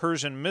same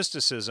Persian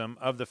mysticism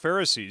of the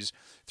Pharisees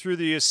through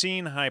the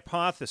Essene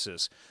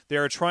hypothesis. They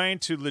are trying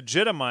to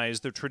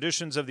legitimize the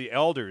traditions of the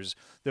elders,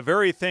 the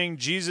very thing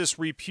Jesus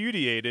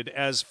repudiated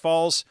as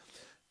false,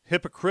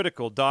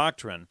 hypocritical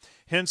doctrine,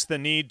 hence the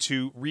need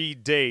to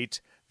redate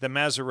the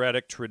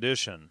Masoretic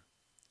tradition.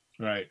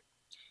 Right.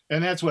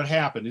 And that's what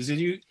happened, is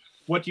that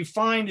what you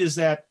find is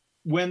that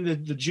when the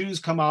Jews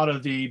come out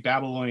of the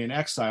Babylonian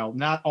exile,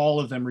 not all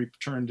of them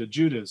return to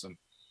Judaism.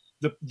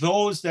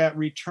 Those that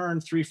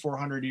returned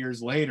 300-400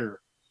 years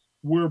later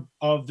were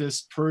of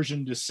this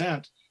Persian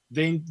descent.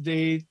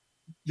 They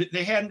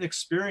hadn't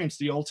experienced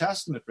the Old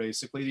Testament,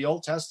 basically. The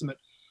Old Testament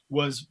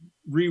was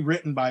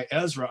rewritten by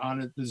Ezra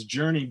on this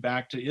journey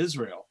back to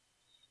Israel.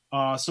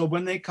 So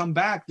when they come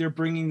back, they're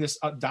bringing this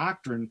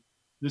doctrine,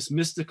 this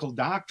mystical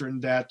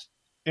doctrine that,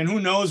 and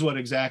who knows what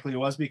exactly it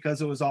was,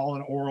 because it was all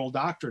an oral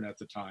doctrine at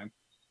the time,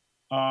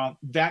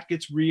 that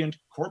gets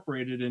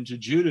reincorporated into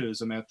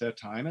Judaism at that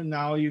time. And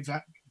now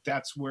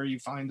that's where you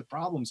find the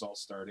problems all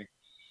starting.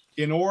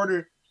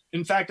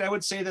 In fact, I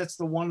would say that's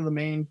one of the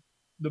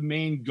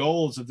main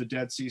goals of the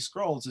Dead Sea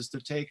Scrolls, is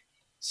to take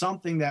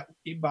something that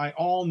by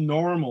all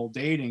normal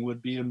dating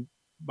would be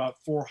about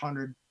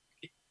 400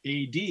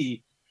 AD,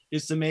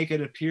 is to make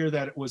it appear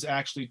that it was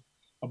actually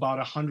about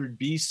 100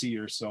 BC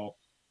or so,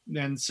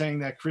 and saying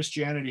that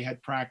Christianity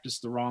had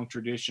practiced the wrong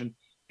tradition,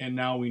 and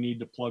now we need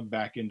to plug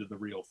back into the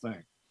real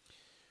thing.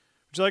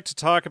 Would you like to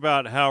talk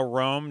about how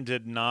Rome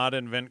did not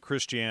invent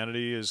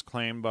Christianity as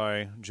claimed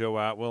by Joe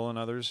Atwill and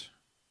others?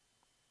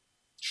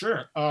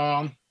 Sure.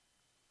 Let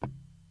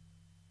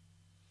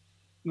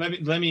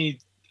me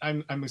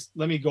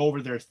go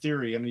over their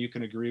theory, and you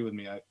can agree with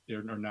me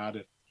or not.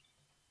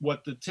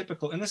 What the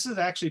typical, and this is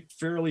actually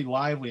fairly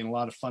lively in a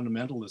lot of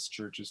fundamentalist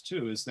churches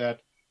too, is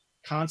that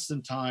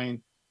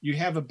Constantine, you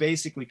have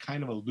basically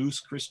kind of a loose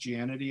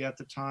Christianity at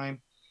the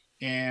time,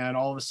 And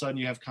all of a sudden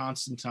you have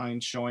Constantine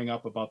showing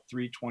up about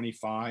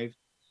 325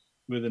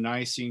 with a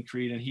Nicene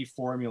Creed, and he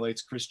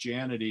formulates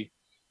Christianity.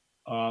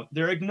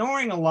 They're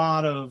ignoring a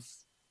lot of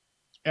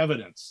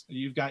evidence.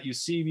 You've got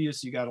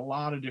Eusebius, you got a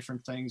lot of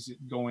different things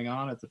going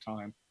on at the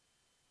time.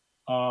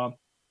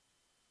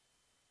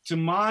 To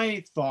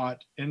my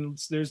thought, and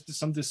there's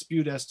some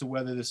dispute as to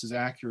whether this is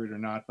accurate or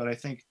not, but I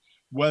think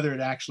whether it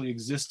actually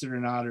existed or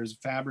not, or is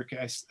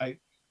fabricated,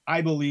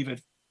 I believe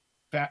it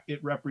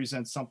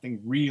represents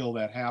something real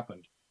that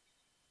happened.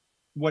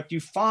 What you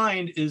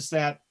find is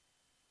that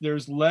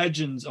there's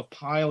legends of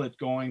Pilate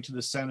going to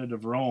the Senate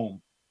of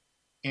Rome,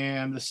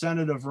 and the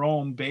Senate of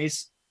Rome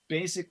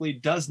basically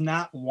does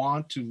not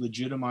want to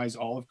legitimize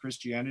all of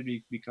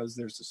Christianity because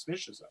they're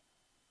suspicious of it.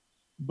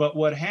 But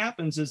what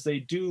happens is they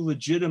do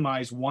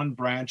legitimize one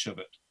branch of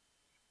it,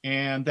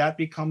 and that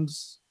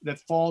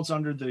falls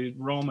under the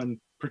Roman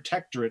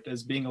protectorate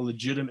as being a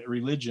legitimate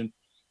religion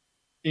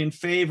in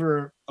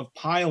favor of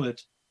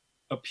Pilate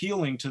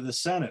appealing to the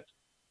Senate.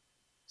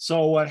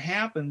 So what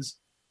happens,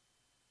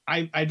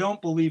 I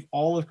don't believe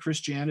all of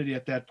Christianity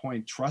at that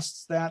point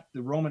trusts that.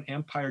 The Roman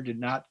Empire did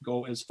not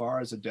go as far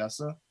as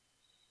Edessa.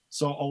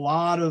 So a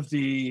lot of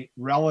the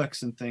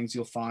relics and things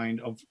you'll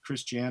find of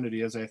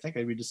Christianity, as I think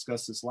we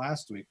discussed this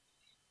last week,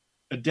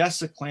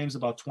 Edessa claims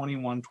about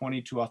 21,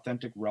 22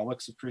 authentic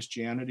relics of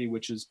Christianity,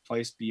 which is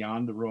placed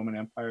beyond the Roman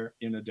Empire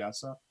in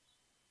Edessa.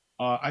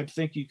 I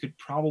think you could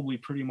probably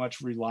pretty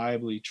much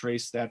reliably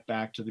trace that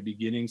back to the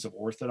beginnings of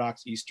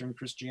Orthodox Eastern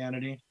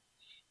Christianity.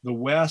 The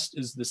West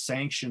is the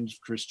sanctioned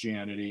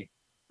Christianity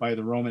by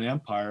the Roman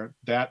Empire.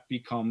 That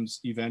becomes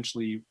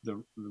eventually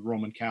the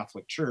Roman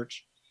Catholic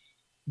Church.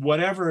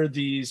 Whatever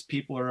these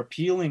people are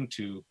appealing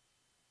to,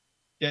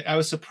 I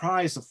was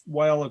surprised a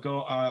while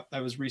ago,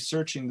 I was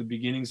researching the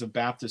beginnings of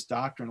Baptist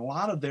doctrine. A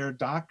lot of their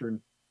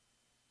doctrine,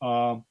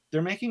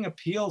 they're making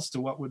appeals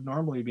to what would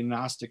normally be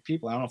Gnostic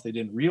people. I don't know if they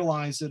didn't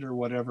realize it or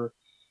whatever.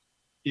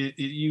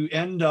 You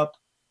end up,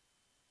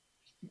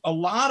 a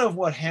lot of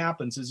what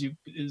happens is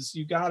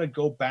you got to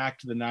go back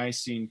to the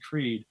Nicene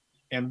Creed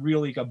and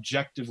really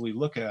objectively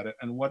look at it.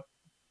 And what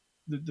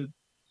the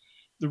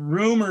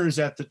rumors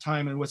at the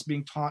time and what's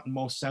being taught in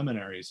most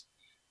seminaries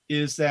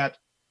is that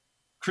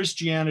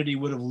Christianity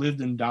would have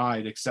lived and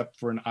died except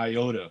for an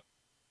iota.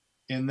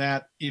 And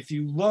that if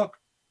you look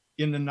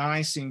in the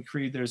Nicene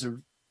Creed, there's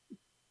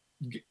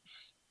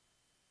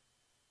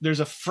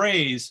a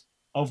phrase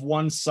of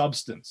one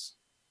substance.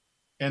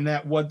 And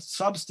that what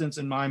substance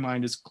in my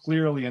mind is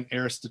clearly an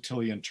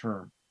Aristotelian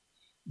term.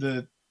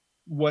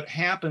 What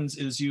happens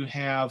is you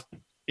have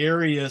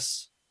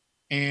Arius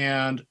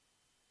and,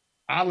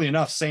 oddly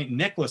enough, St.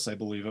 Nicholas, I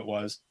believe it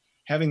was,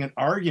 having an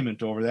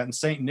argument over that. And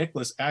St.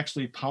 Nicholas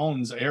actually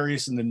pounds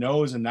Arius in the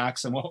nose and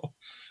knocks him over.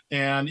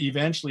 And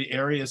eventually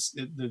Arius,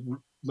 the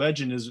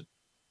legend is,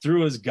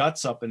 threw his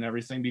guts up and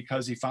everything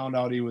because he found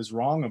out he was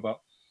wrong about.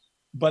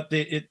 But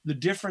the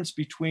difference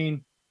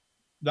between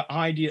the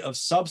idea of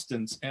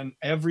substance and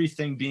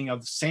everything being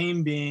of the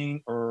same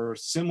being or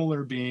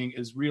similar being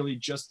is really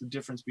just the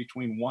difference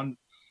between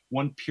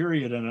one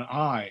period and an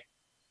I.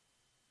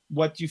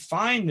 What you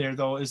find there,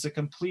 though, is a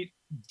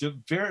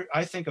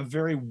I think a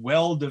very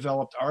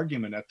well-developed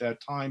argument at that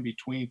time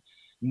between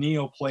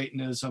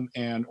Neoplatonism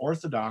and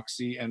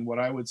Orthodoxy, and what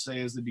I would say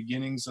is the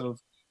beginnings of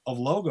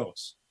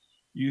Logos.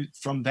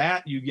 From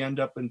that, you end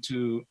up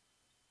into,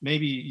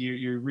 maybe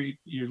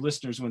your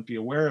listeners wouldn't be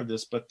aware of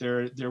this, but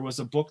there was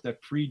a book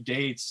that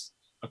predates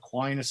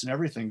Aquinas and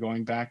everything,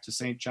 going back to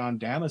St. John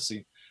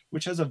Damascene,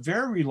 which has a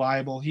very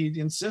reliable, he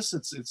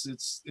insists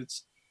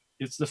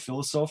it's the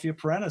Philosophia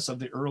Perennis of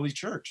the early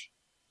church.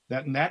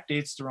 That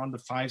dates to around the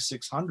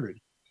 500-600.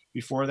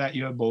 Before that,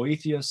 you have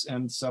Boethius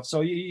and stuff.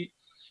 So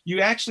you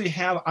actually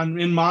have,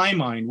 in my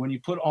mind, when you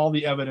put all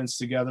the evidence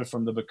together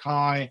from the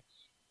Bacchae,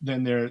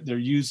 then they're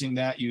using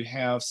that. You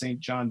have St.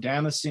 John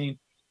Damascene,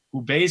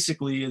 who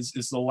basically is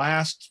the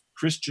last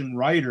Christian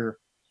writer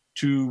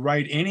to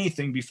write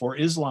anything before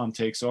Islam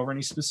takes over. And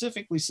he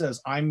specifically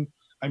says, I'm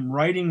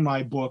writing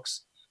my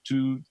books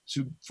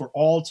for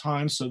all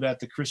time so that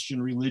the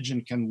Christian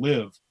religion can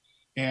live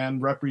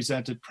and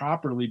represented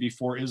properly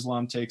before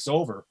Islam takes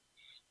over.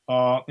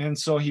 And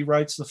so he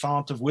writes the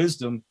Fount of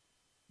Wisdom,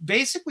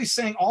 basically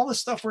saying all the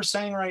stuff we're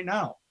saying right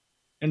now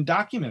and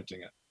documenting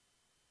it.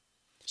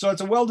 So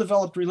it's a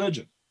well-developed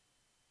religion.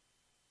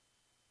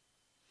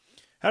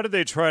 How did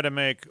they try to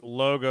make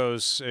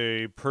Logos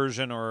a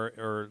Persian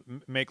or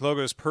make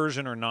Logos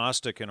Persian or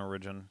Gnostic in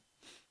origin?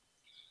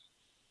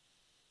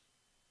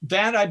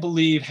 That, I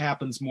believe,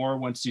 happens more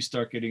once you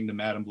start getting to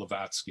Madame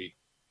Blavatsky.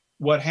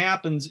 What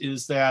happens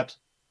is that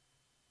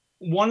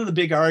one of the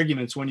big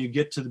arguments when you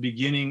get to the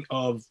beginning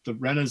of the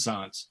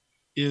Renaissance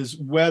is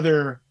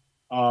whether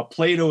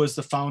Plato is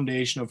the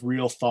foundation of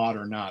real thought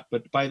or not.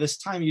 But by this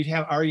time, you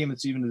have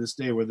arguments even to this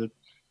day where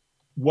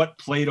what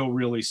Plato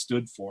really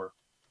stood for.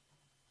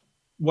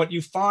 What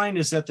you find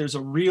is that there's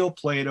a real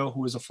Plato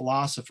who is a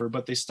philosopher,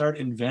 but they start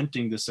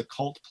inventing this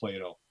occult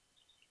Plato.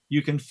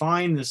 You can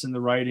find this in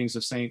the writings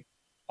of St.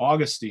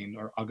 Augustine,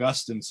 or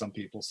Augustine, some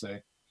people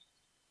say.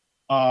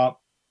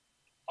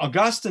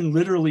 Augustine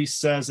literally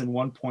says in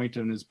one point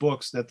in his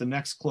books that the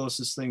next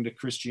closest thing to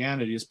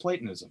Christianity is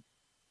Platonism.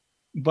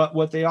 But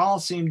what they all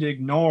seem to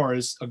ignore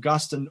is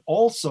Augustine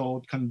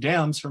also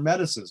condemns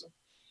Hermeticism,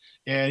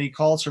 and he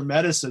calls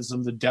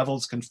Hermeticism the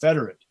devil's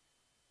confederate.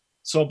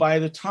 So by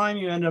the time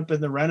you end up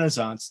in the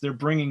Renaissance, they're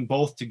bringing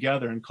both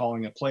together and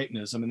calling it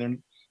Platonism. And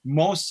then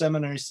most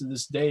seminaries to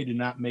this day do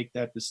not make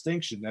that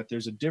distinction, that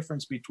there's a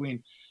difference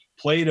between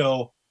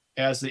Plato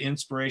as the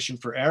inspiration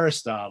for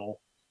Aristotle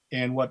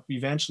and what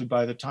eventually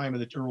by the time of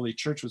the early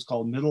church was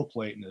called Middle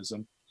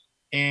Platonism,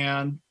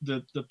 and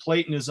the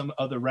Platonism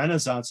of the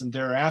Renaissance and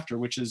thereafter,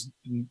 which is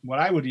what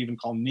I would even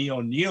call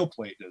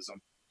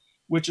Neoplatonism,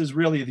 which is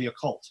really the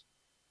occult.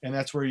 And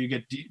that's where you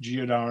get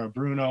Giordano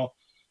Bruno,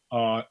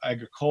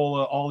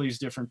 Agricola, all these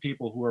different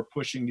people who are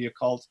pushing the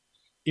occult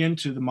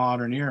into the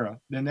modern era.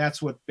 Then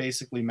that's what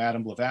basically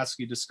Madame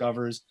Blavatsky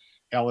discovers,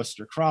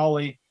 Aleister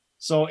Crowley.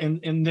 So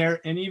in there,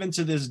 and even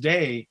to this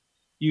day,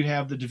 you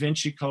have the Da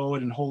Vinci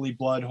Code and Holy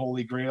Blood,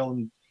 Holy Grail,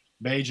 and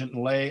Bagent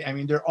and Lay. I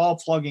mean, they're all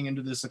plugging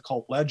into this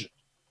occult legend.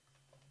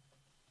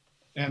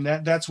 And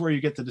that's where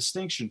you get the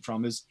distinction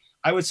from. Is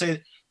I would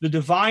say the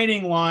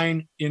dividing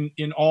line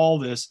in all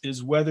this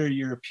is whether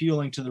you're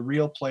appealing to the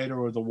real Plato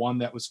or the one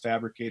that was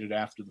fabricated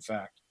after the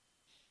fact.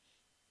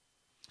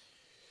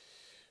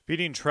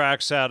 Beating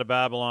Tracks Out of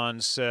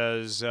Babylon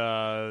says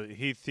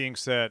he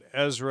thinks that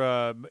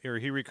Ezra, or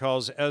he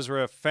recalls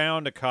Ezra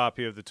found a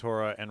copy of the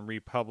Torah and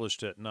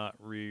republished it, not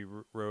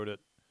rewrote it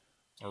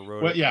or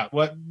wrote it. Yeah.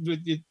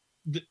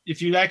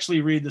 If you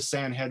actually read the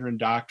Sanhedrin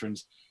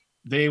doctrines,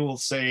 they will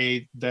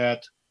say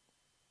that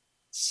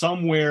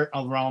somewhere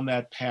around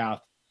that path,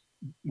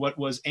 what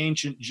was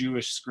ancient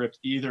Jewish script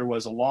either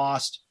was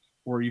lost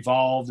or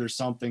evolved or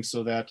something,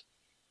 so that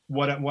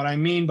what I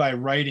mean by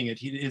writing it,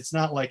 it's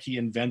not like he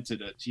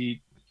invented it.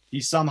 He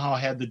somehow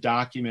had the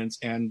documents,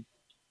 and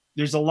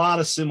there's a lot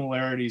of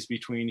similarities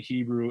between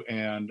Hebrew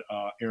and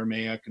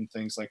Aramaic and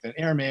things like that.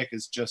 Aramaic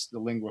is just the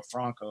lingua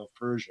franca of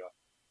Persia.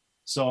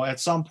 So at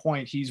some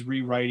point he's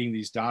rewriting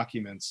these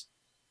documents.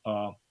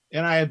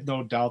 And I have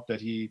no doubt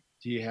that he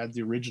had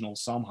the original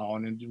somehow,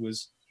 and it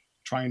was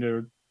trying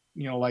to,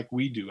 like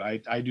we do.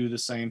 I do the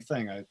same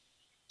thing. I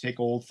take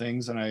old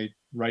things and I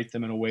write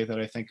them in a way that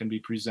I think can be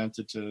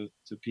presented to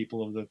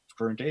people of the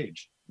current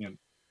age.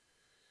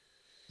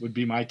 Would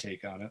be my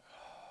take on it.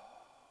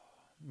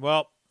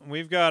 Well,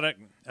 we've got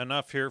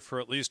enough here for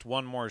at least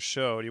one more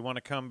show. Do you want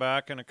to come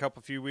back in a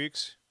few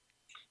weeks?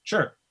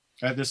 Sure.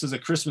 This is a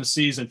Christmas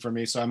season for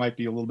me, so I might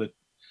be a little bit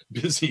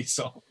busy.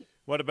 So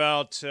what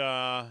about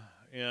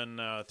in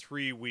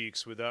 3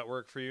 weeks? Would that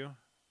work for you?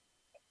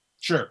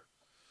 Sure.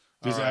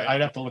 Right. I'd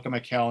have to look at my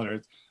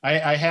calendar.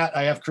 I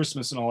have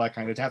Christmas and all that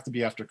kind. It'd have to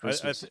be after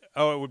Christmas. It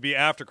would be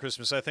after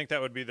Christmas. I think that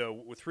would be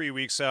 3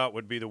 weeks out.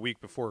 Would be the week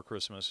before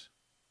Christmas.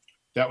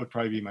 That would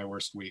probably be my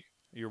worst week.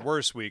 Your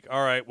worst week.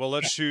 All right. Well,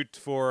 let's shoot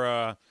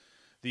for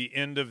the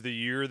end of the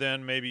year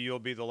then. Maybe you'll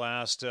be the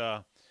last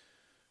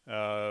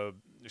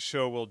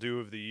show we'll do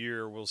of the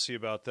year. We'll see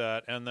about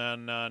that. And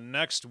then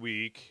next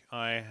week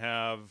I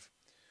have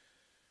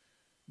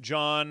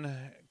John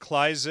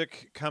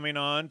Kleisik coming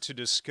on to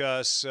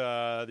discuss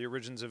the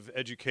origins of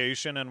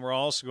education, and we're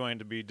also going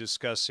to be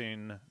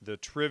discussing the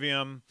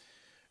Trivium.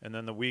 And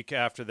then the week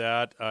after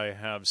that, I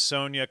have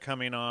Sonia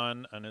coming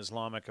on, an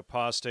Islamic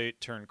apostate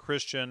turned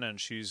Christian,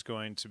 and she's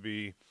going to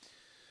be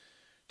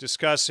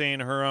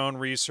discussing her own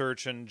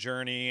research and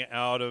journey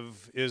out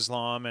of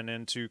Islam and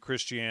into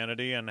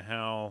Christianity, and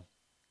how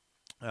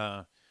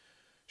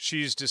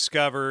she's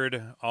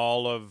discovered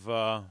all of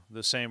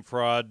the same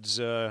frauds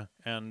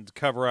and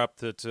cover-up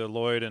that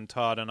Lloyd and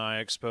Todd and I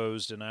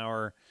exposed in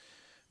our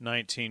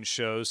 19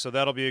 shows. So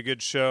that'll be a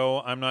good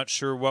show. I'm not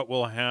sure what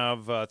we'll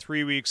have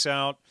 3 weeks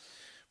out,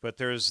 but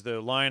there's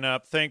the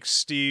lineup. Thanks,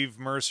 Steve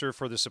Mercer,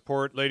 for the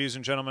support. Ladies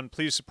and gentlemen,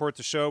 please support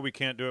the show. We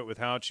can't do it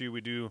without you.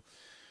 We do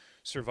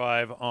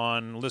survive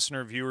on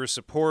listener viewer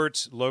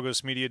support.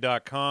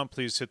 Logosmedia.com.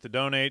 Please hit the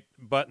donate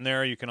button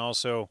there. You can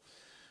also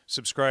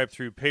subscribe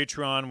through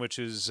Patreon, which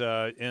is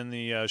in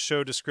the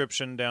show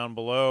description down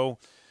below.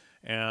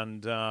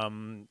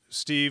 And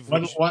Steve,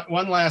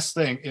 one last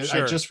thing.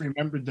 Sure. I just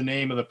remembered the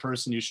name of the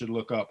person you should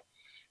look up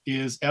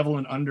is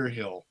Evelyn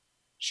Underhill.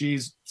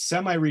 She's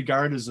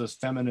semi-regarded as a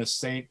feminist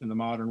saint in the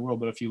modern world,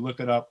 but if you look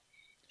it up,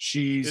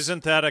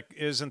 isn't that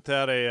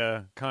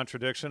a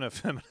contradiction of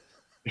feminist?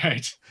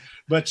 Right,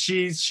 but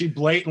she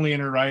blatantly in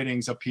her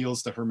writings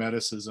appeals to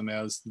Hermeticism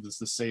as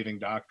the saving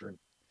doctrine.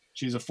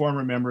 She's a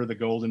former member of the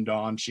Golden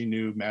Dawn. She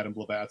knew Madame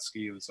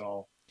Blavatsky. It was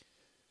all,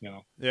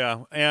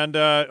 Yeah, and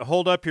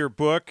hold up your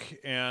book,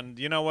 and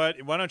you know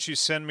what? Why don't you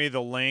send me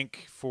the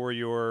link for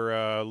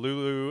your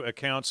Lulu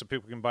account so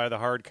people can buy the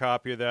hard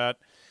copy of that,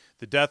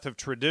 The Death of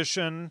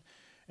Tradition,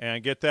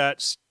 and get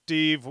that.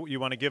 Steve, you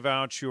want to give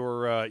out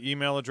your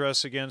email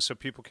address again so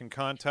people can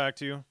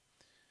contact you?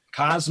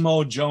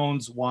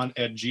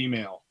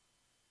 CosmoJones1@gmail.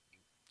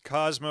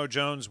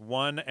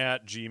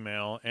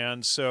 CosmoJones1@gmail.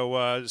 And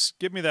so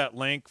give me that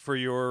link for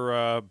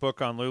your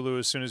book on Lulu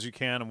as soon as you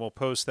can, and we'll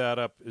post that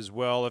up as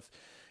well.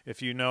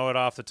 If you know it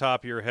off the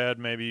top of your head,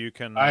 maybe you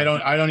can. I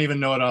don't even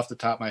know it off the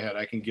top of my head.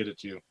 I can get it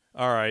to you.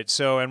 All right.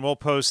 So, and we'll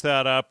post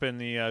that up in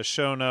the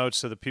show notes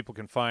so that people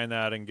can find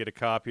that and get a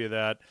copy of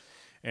that.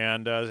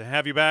 And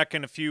have you back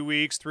in a few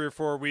weeks, 3 or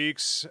 4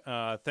 weeks.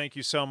 Thank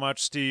you so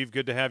much, Steve.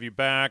 Good to have you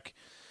back.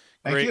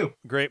 Thank you.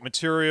 Great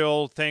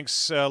material.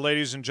 Thanks,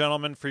 ladies and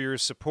gentlemen, for your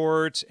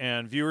support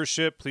and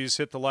viewership. Please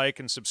hit the like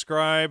and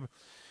subscribe.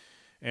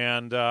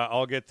 And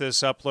I'll get this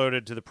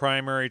uploaded to the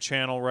primary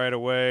channel right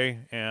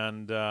away.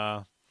 And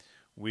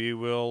we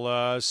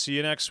will see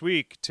you next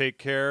week. Take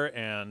care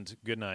and good night.